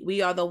help me.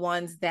 We are the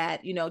ones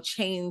that,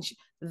 change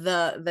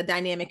the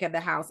dynamic of the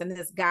house. And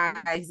this guy,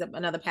 he's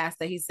another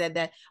pastor, he said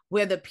that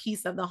we're the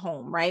piece of the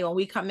home, right? When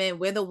we come in,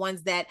 we're the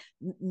ones that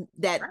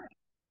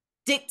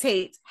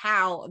dictate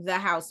how the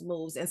house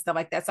moves and stuff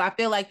like that. So I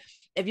feel like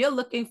if you're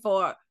looking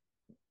for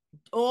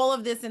all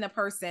of this in a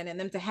person and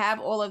them to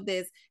have all of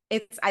this,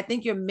 I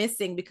think you're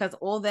missing, because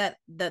all that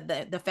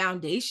the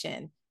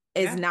foundation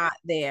is not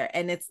there.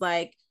 And it's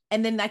like,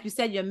 and then like you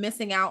said, you're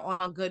missing out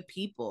on good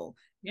people.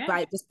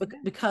 Right, just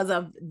because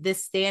of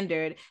this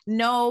standard.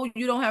 No,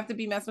 you don't have to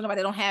be messing with nobody.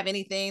 They don't have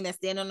anything that's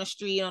standing on the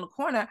street on the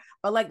corner.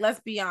 But like, let's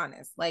be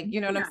honest. Like,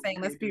 you know what I'm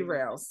saying? Let's be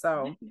real.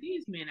 So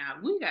these men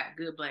out, we got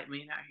good Black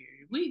men out here.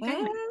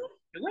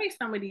 The way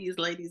some of these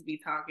ladies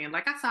be talking,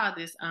 like I saw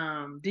this.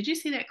 Did you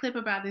see that clip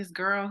about this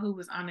girl who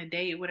was on a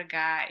date with a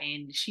guy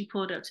and she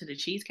pulled up to the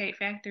Cheesecake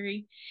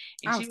Factory?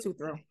 And I was too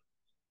thrilled.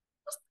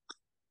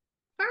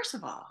 First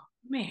of all,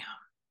 ma'am.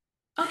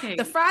 Okay.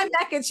 The fried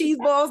mac and cheese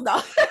balls,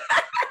 no.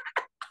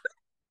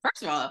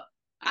 First of all,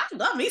 I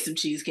love me some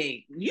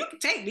cheesecake. You can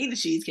take me to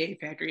Cheesecake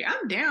Factory.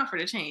 I'm down for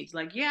the change.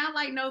 Like, I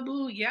like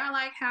Nobu. I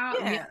like how.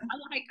 Yeah.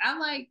 I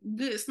like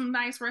some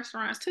nice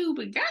restaurants too.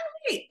 But gotta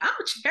hey, I'm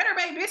cheddar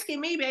bay biscuit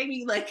me,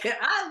 baby. Like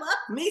I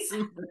love me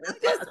some. I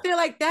just feel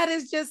like that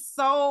is just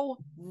so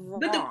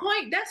But the wrong.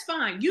 point, that's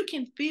fine. You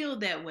can feel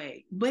that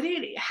way. But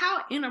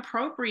how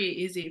inappropriate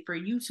is it for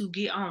you to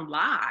get on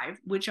live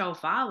with your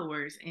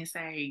followers and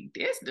say,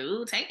 this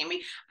dude taking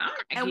me? I'm not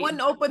And getting.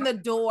 wouldn't open the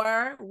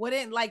door,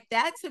 wouldn't, like,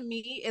 that to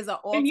me is an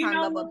And you all-time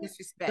know level of what?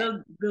 disrespect.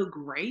 The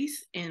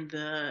grace and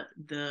the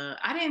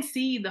I didn't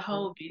see the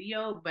whole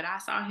video, but I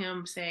saw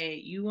him say,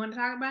 "You want to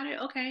talk about it?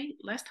 Okay,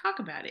 let's talk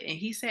about it." And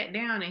he sat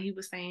down and he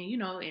was saying,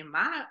 in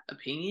my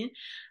opinion,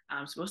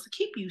 I'm supposed to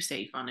keep you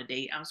safe on a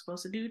date. I'm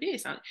supposed to do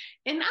this. And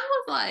I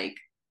was like,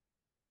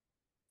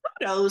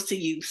 kudos to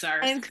you, sir.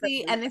 And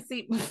see,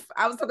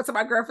 I was talking to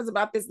my girlfriends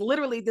about this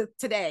literally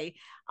today.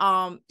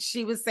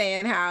 She was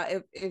saying how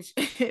if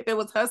if it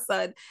was her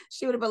son,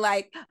 she would have been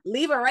like,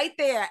 leave her right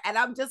there. And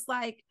I'm just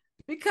like,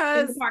 In the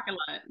because parking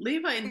lot.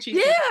 Leave her in the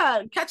cheesecake.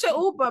 yeah, catch an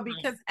Uber,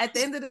 because at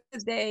the end of the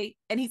day,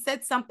 and he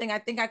said something, I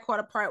think I caught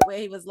a part where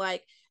he was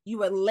like, you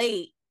were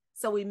late,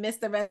 so we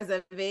missed the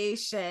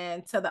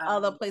reservation to the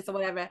other place or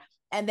whatever.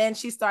 And then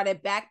she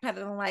started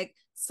backpedaling, like,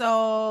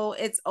 so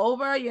it's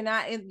over, you're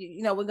not in,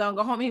 we're gonna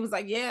go home. He was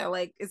like, yeah,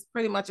 like it's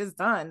pretty much it's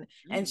done.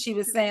 And she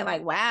was saying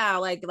like, wow,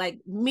 like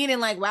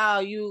meaning like, wow,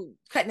 you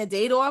cutting a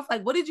date off,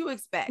 like what did you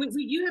expect?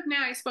 You have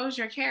now exposed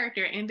your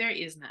character, and there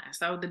is none.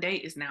 So the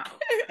date is now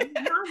over.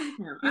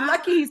 You're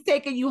lucky he's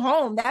taking you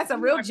home. That's a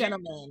real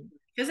gentleman.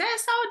 Because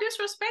that's so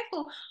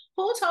disrespectful.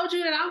 Who told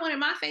you that I wanted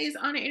my face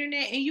on the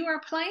internet and you are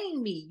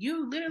playing me?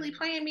 You literally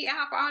playing me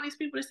out for all these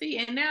people to see,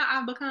 and now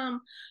I've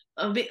become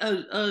a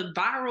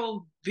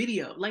viral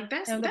video. Like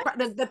And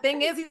the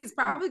thing is, he's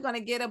probably going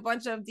to get a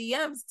bunch of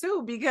DMs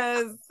too,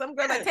 because some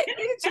girl like, take me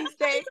to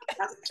cheesecake.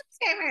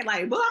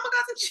 Like, well, I'm gonna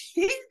go to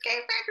Cheesecake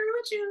Factory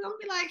with you. I'm gonna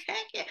be like,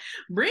 heck yeah,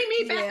 bring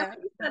me back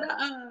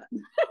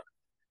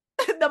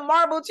to the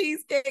marble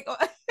cheesecake.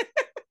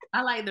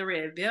 I like the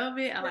red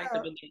velvet. I like the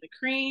banana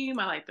cream.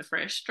 I like the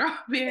fresh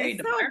strawberry.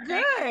 It's so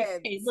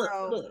good. Hey,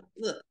 look.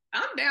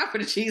 I'm down for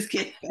the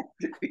Cheesecake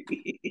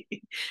Factory.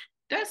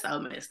 That's so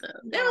messed up.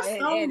 No, that was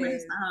so messed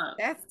is. up.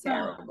 That's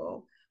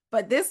terrible.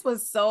 But this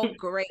was so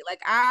great.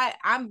 Like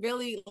I'm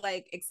really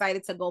like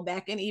excited to go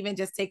back and even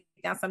just take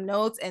down some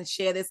notes and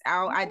share this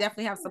out. I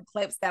definitely have some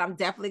clips that I'm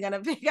definitely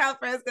gonna pick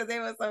out first because they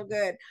were so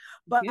good.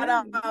 But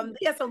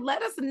yeah, so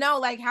let us know,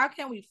 like, how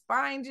can we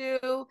find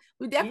you?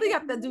 We definitely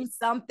have to do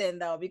something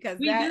though, because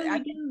we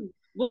do.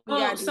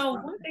 Well, so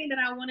one thing that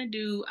I want to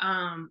do,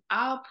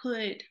 I'll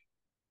put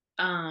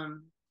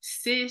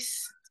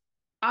sis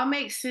I'll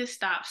make Sis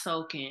Stop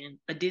Soaking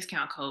a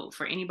discount code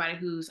for anybody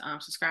who's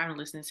subscribing and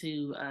listening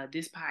to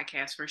this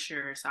podcast for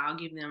sure. So I'll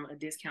give them a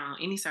discount on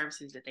any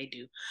services that they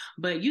do.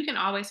 But you can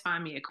always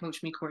find me at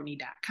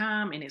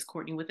coachmekourtney.com, and it's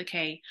Kourtney with a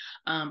K,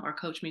 or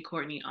Coach Me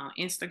Kourtney on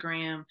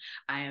Instagram.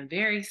 I am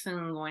very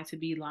soon going to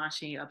be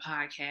launching a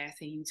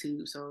podcast and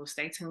YouTube. So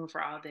stay tuned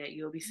for all that.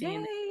 You'll be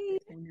seeing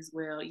that as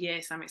well.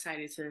 Yes, I'm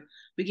excited to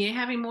begin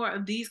having more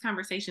of these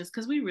conversations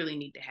because we really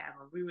need to have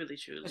them. We really,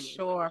 truly.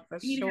 For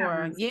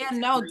sure. Yeah,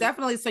 no,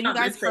 definitely. So you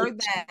guys heard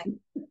that.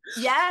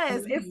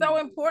 Yes, it's so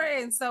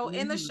important. So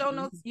in the show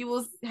notes, she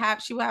will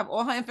have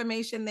all her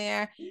information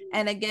there.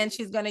 And again,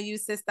 she's going to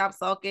use Sis Stop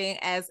Sulking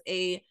as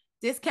a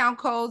discount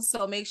code.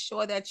 So make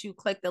sure that you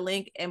click the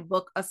link and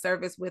book a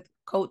service with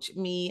Coach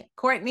Me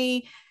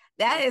Kourtney.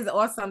 That is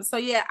awesome. So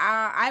yeah,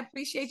 I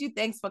appreciate you.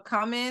 Thanks for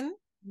coming.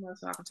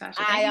 Most welcome, Tasha.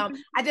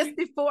 I just,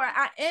 before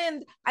I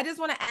end, I just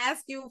want to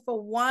ask you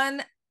for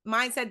one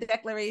mindset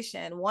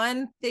declaration,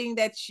 one thing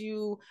that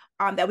you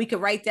that we could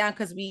write down,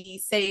 because we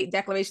say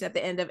declaration at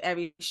the end of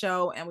every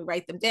show and we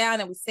write them down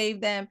and we save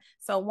them.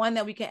 So one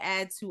that we can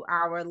add to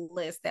our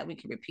list that we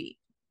can repeat.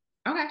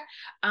 Okay.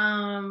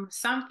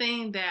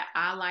 Something that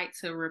I like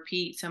to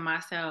repeat to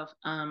myself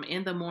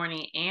in the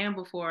morning and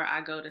before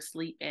I go to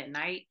sleep at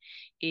night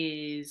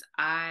is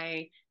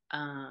I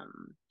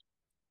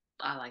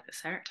like the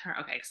turn.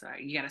 Okay, so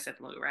you gotta set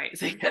the mood, right?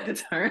 So you got to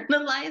turn the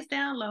lights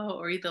down low,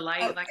 or either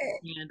light like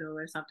a candle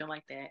or something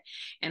like that.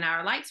 And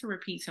I like to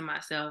repeat to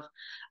myself,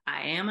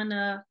 I am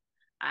enough.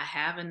 I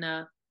have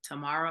enough.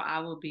 Tomorrow I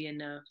will be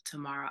enough.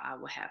 Tomorrow I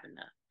will have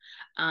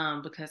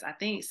enough. Because I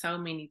think so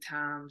many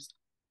times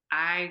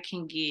I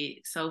can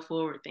get so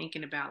forward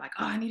thinking about like,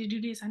 oh, I need to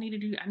do this, I need to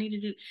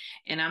do,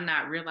 and I'm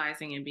not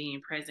realizing and being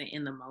present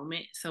in the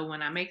moment. So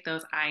when I make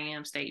those I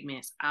am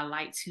statements, I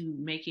like to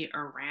make it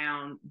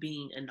around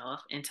being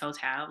enough and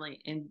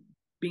totality and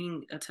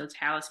being a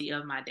totality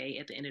of my day.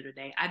 At the end of the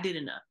day, I did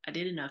enough. I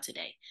did enough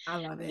today. I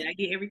love it. Did I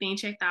get everything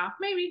checked off?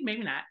 Maybe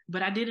not,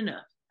 but I did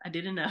enough. I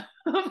did enough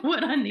of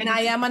what I need. And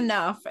I am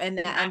enough.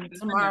 And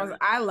tomorrow's,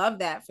 I love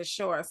that for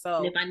sure. So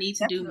and if I need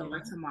to do more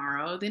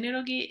tomorrow, then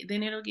it'll get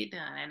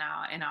done, and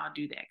I'll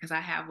do that because I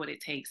have what it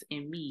takes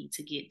in me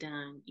to get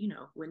done.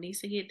 What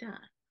needs to get done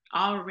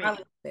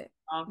already.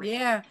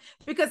 Yeah,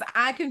 because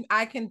I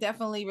can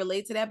definitely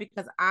relate to that,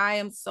 because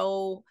I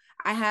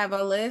have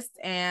a list,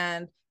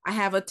 and I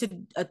have a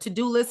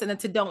to-do list and a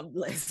to-don't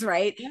list,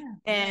 right? Yeah.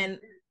 And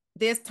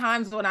there's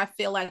times when I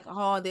feel like,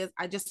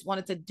 I just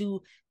wanted to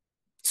do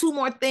two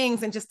more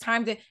things and just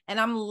time to, and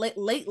I'm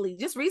lately,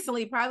 just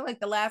recently, probably like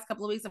the last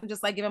couple of weeks, I'm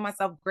just like giving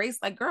myself grace,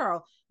 like,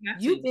 girl,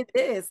 you did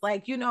this.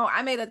 Like, you know,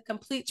 I made a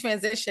complete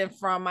transition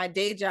from my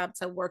day job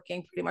to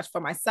working pretty much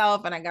for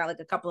myself. And I got like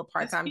a couple of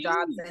part-time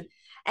jobs,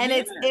 and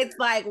yeah. it's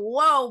like,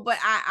 whoa, but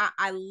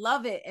I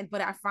love it. And,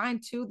 but I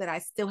find too that I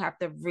still have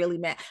to really,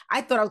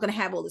 I thought I was going to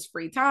have all this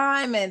free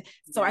time. And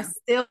so I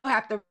still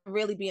have to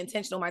really be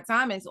intentional with my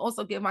time and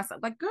also give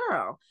myself like,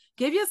 girl,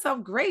 give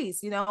yourself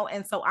grace, you know?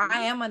 And so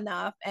I am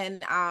enough.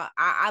 And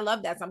I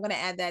love that. So I'm going to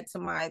add that to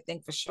my thing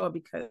for sure,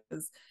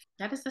 because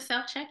that is the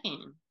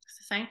self-check-in. It's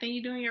the same thing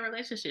you do in your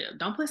relationship.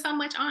 Don't put so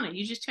much on it.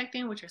 You just checked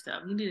in with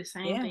yourself. You do the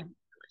same thing in your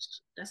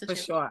relationship. That's a for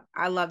sure.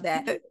 I love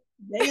that.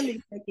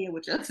 Daily check in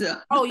with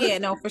yourself. Oh yeah,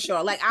 no, for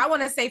sure. Like I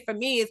want to say for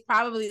me, it's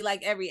probably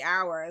like every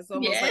hour. It's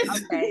almost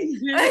like, okay.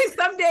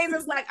 Some days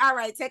it's like, all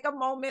right, take a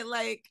moment,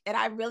 like, and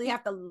I really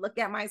have to look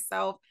at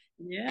myself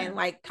and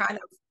like kind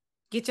of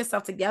get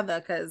yourself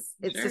together, because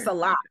it's just a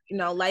lot. You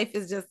know, life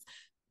is just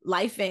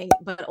lifing,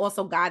 but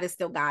also God is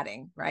still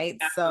guiding, right?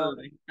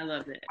 Absolutely. So I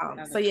love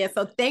that. So yeah,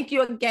 so thank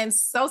you again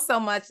so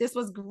much. This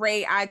was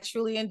great. I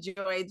truly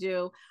enjoyed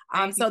you.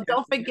 So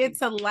don't forget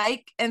to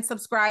like and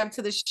subscribe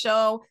to the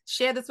show.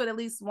 Share this with at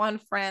least one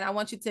friend. I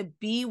want you to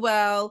be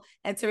well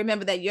and to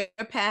remember that your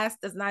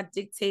past does not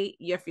dictate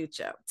your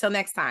future. Till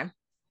next time.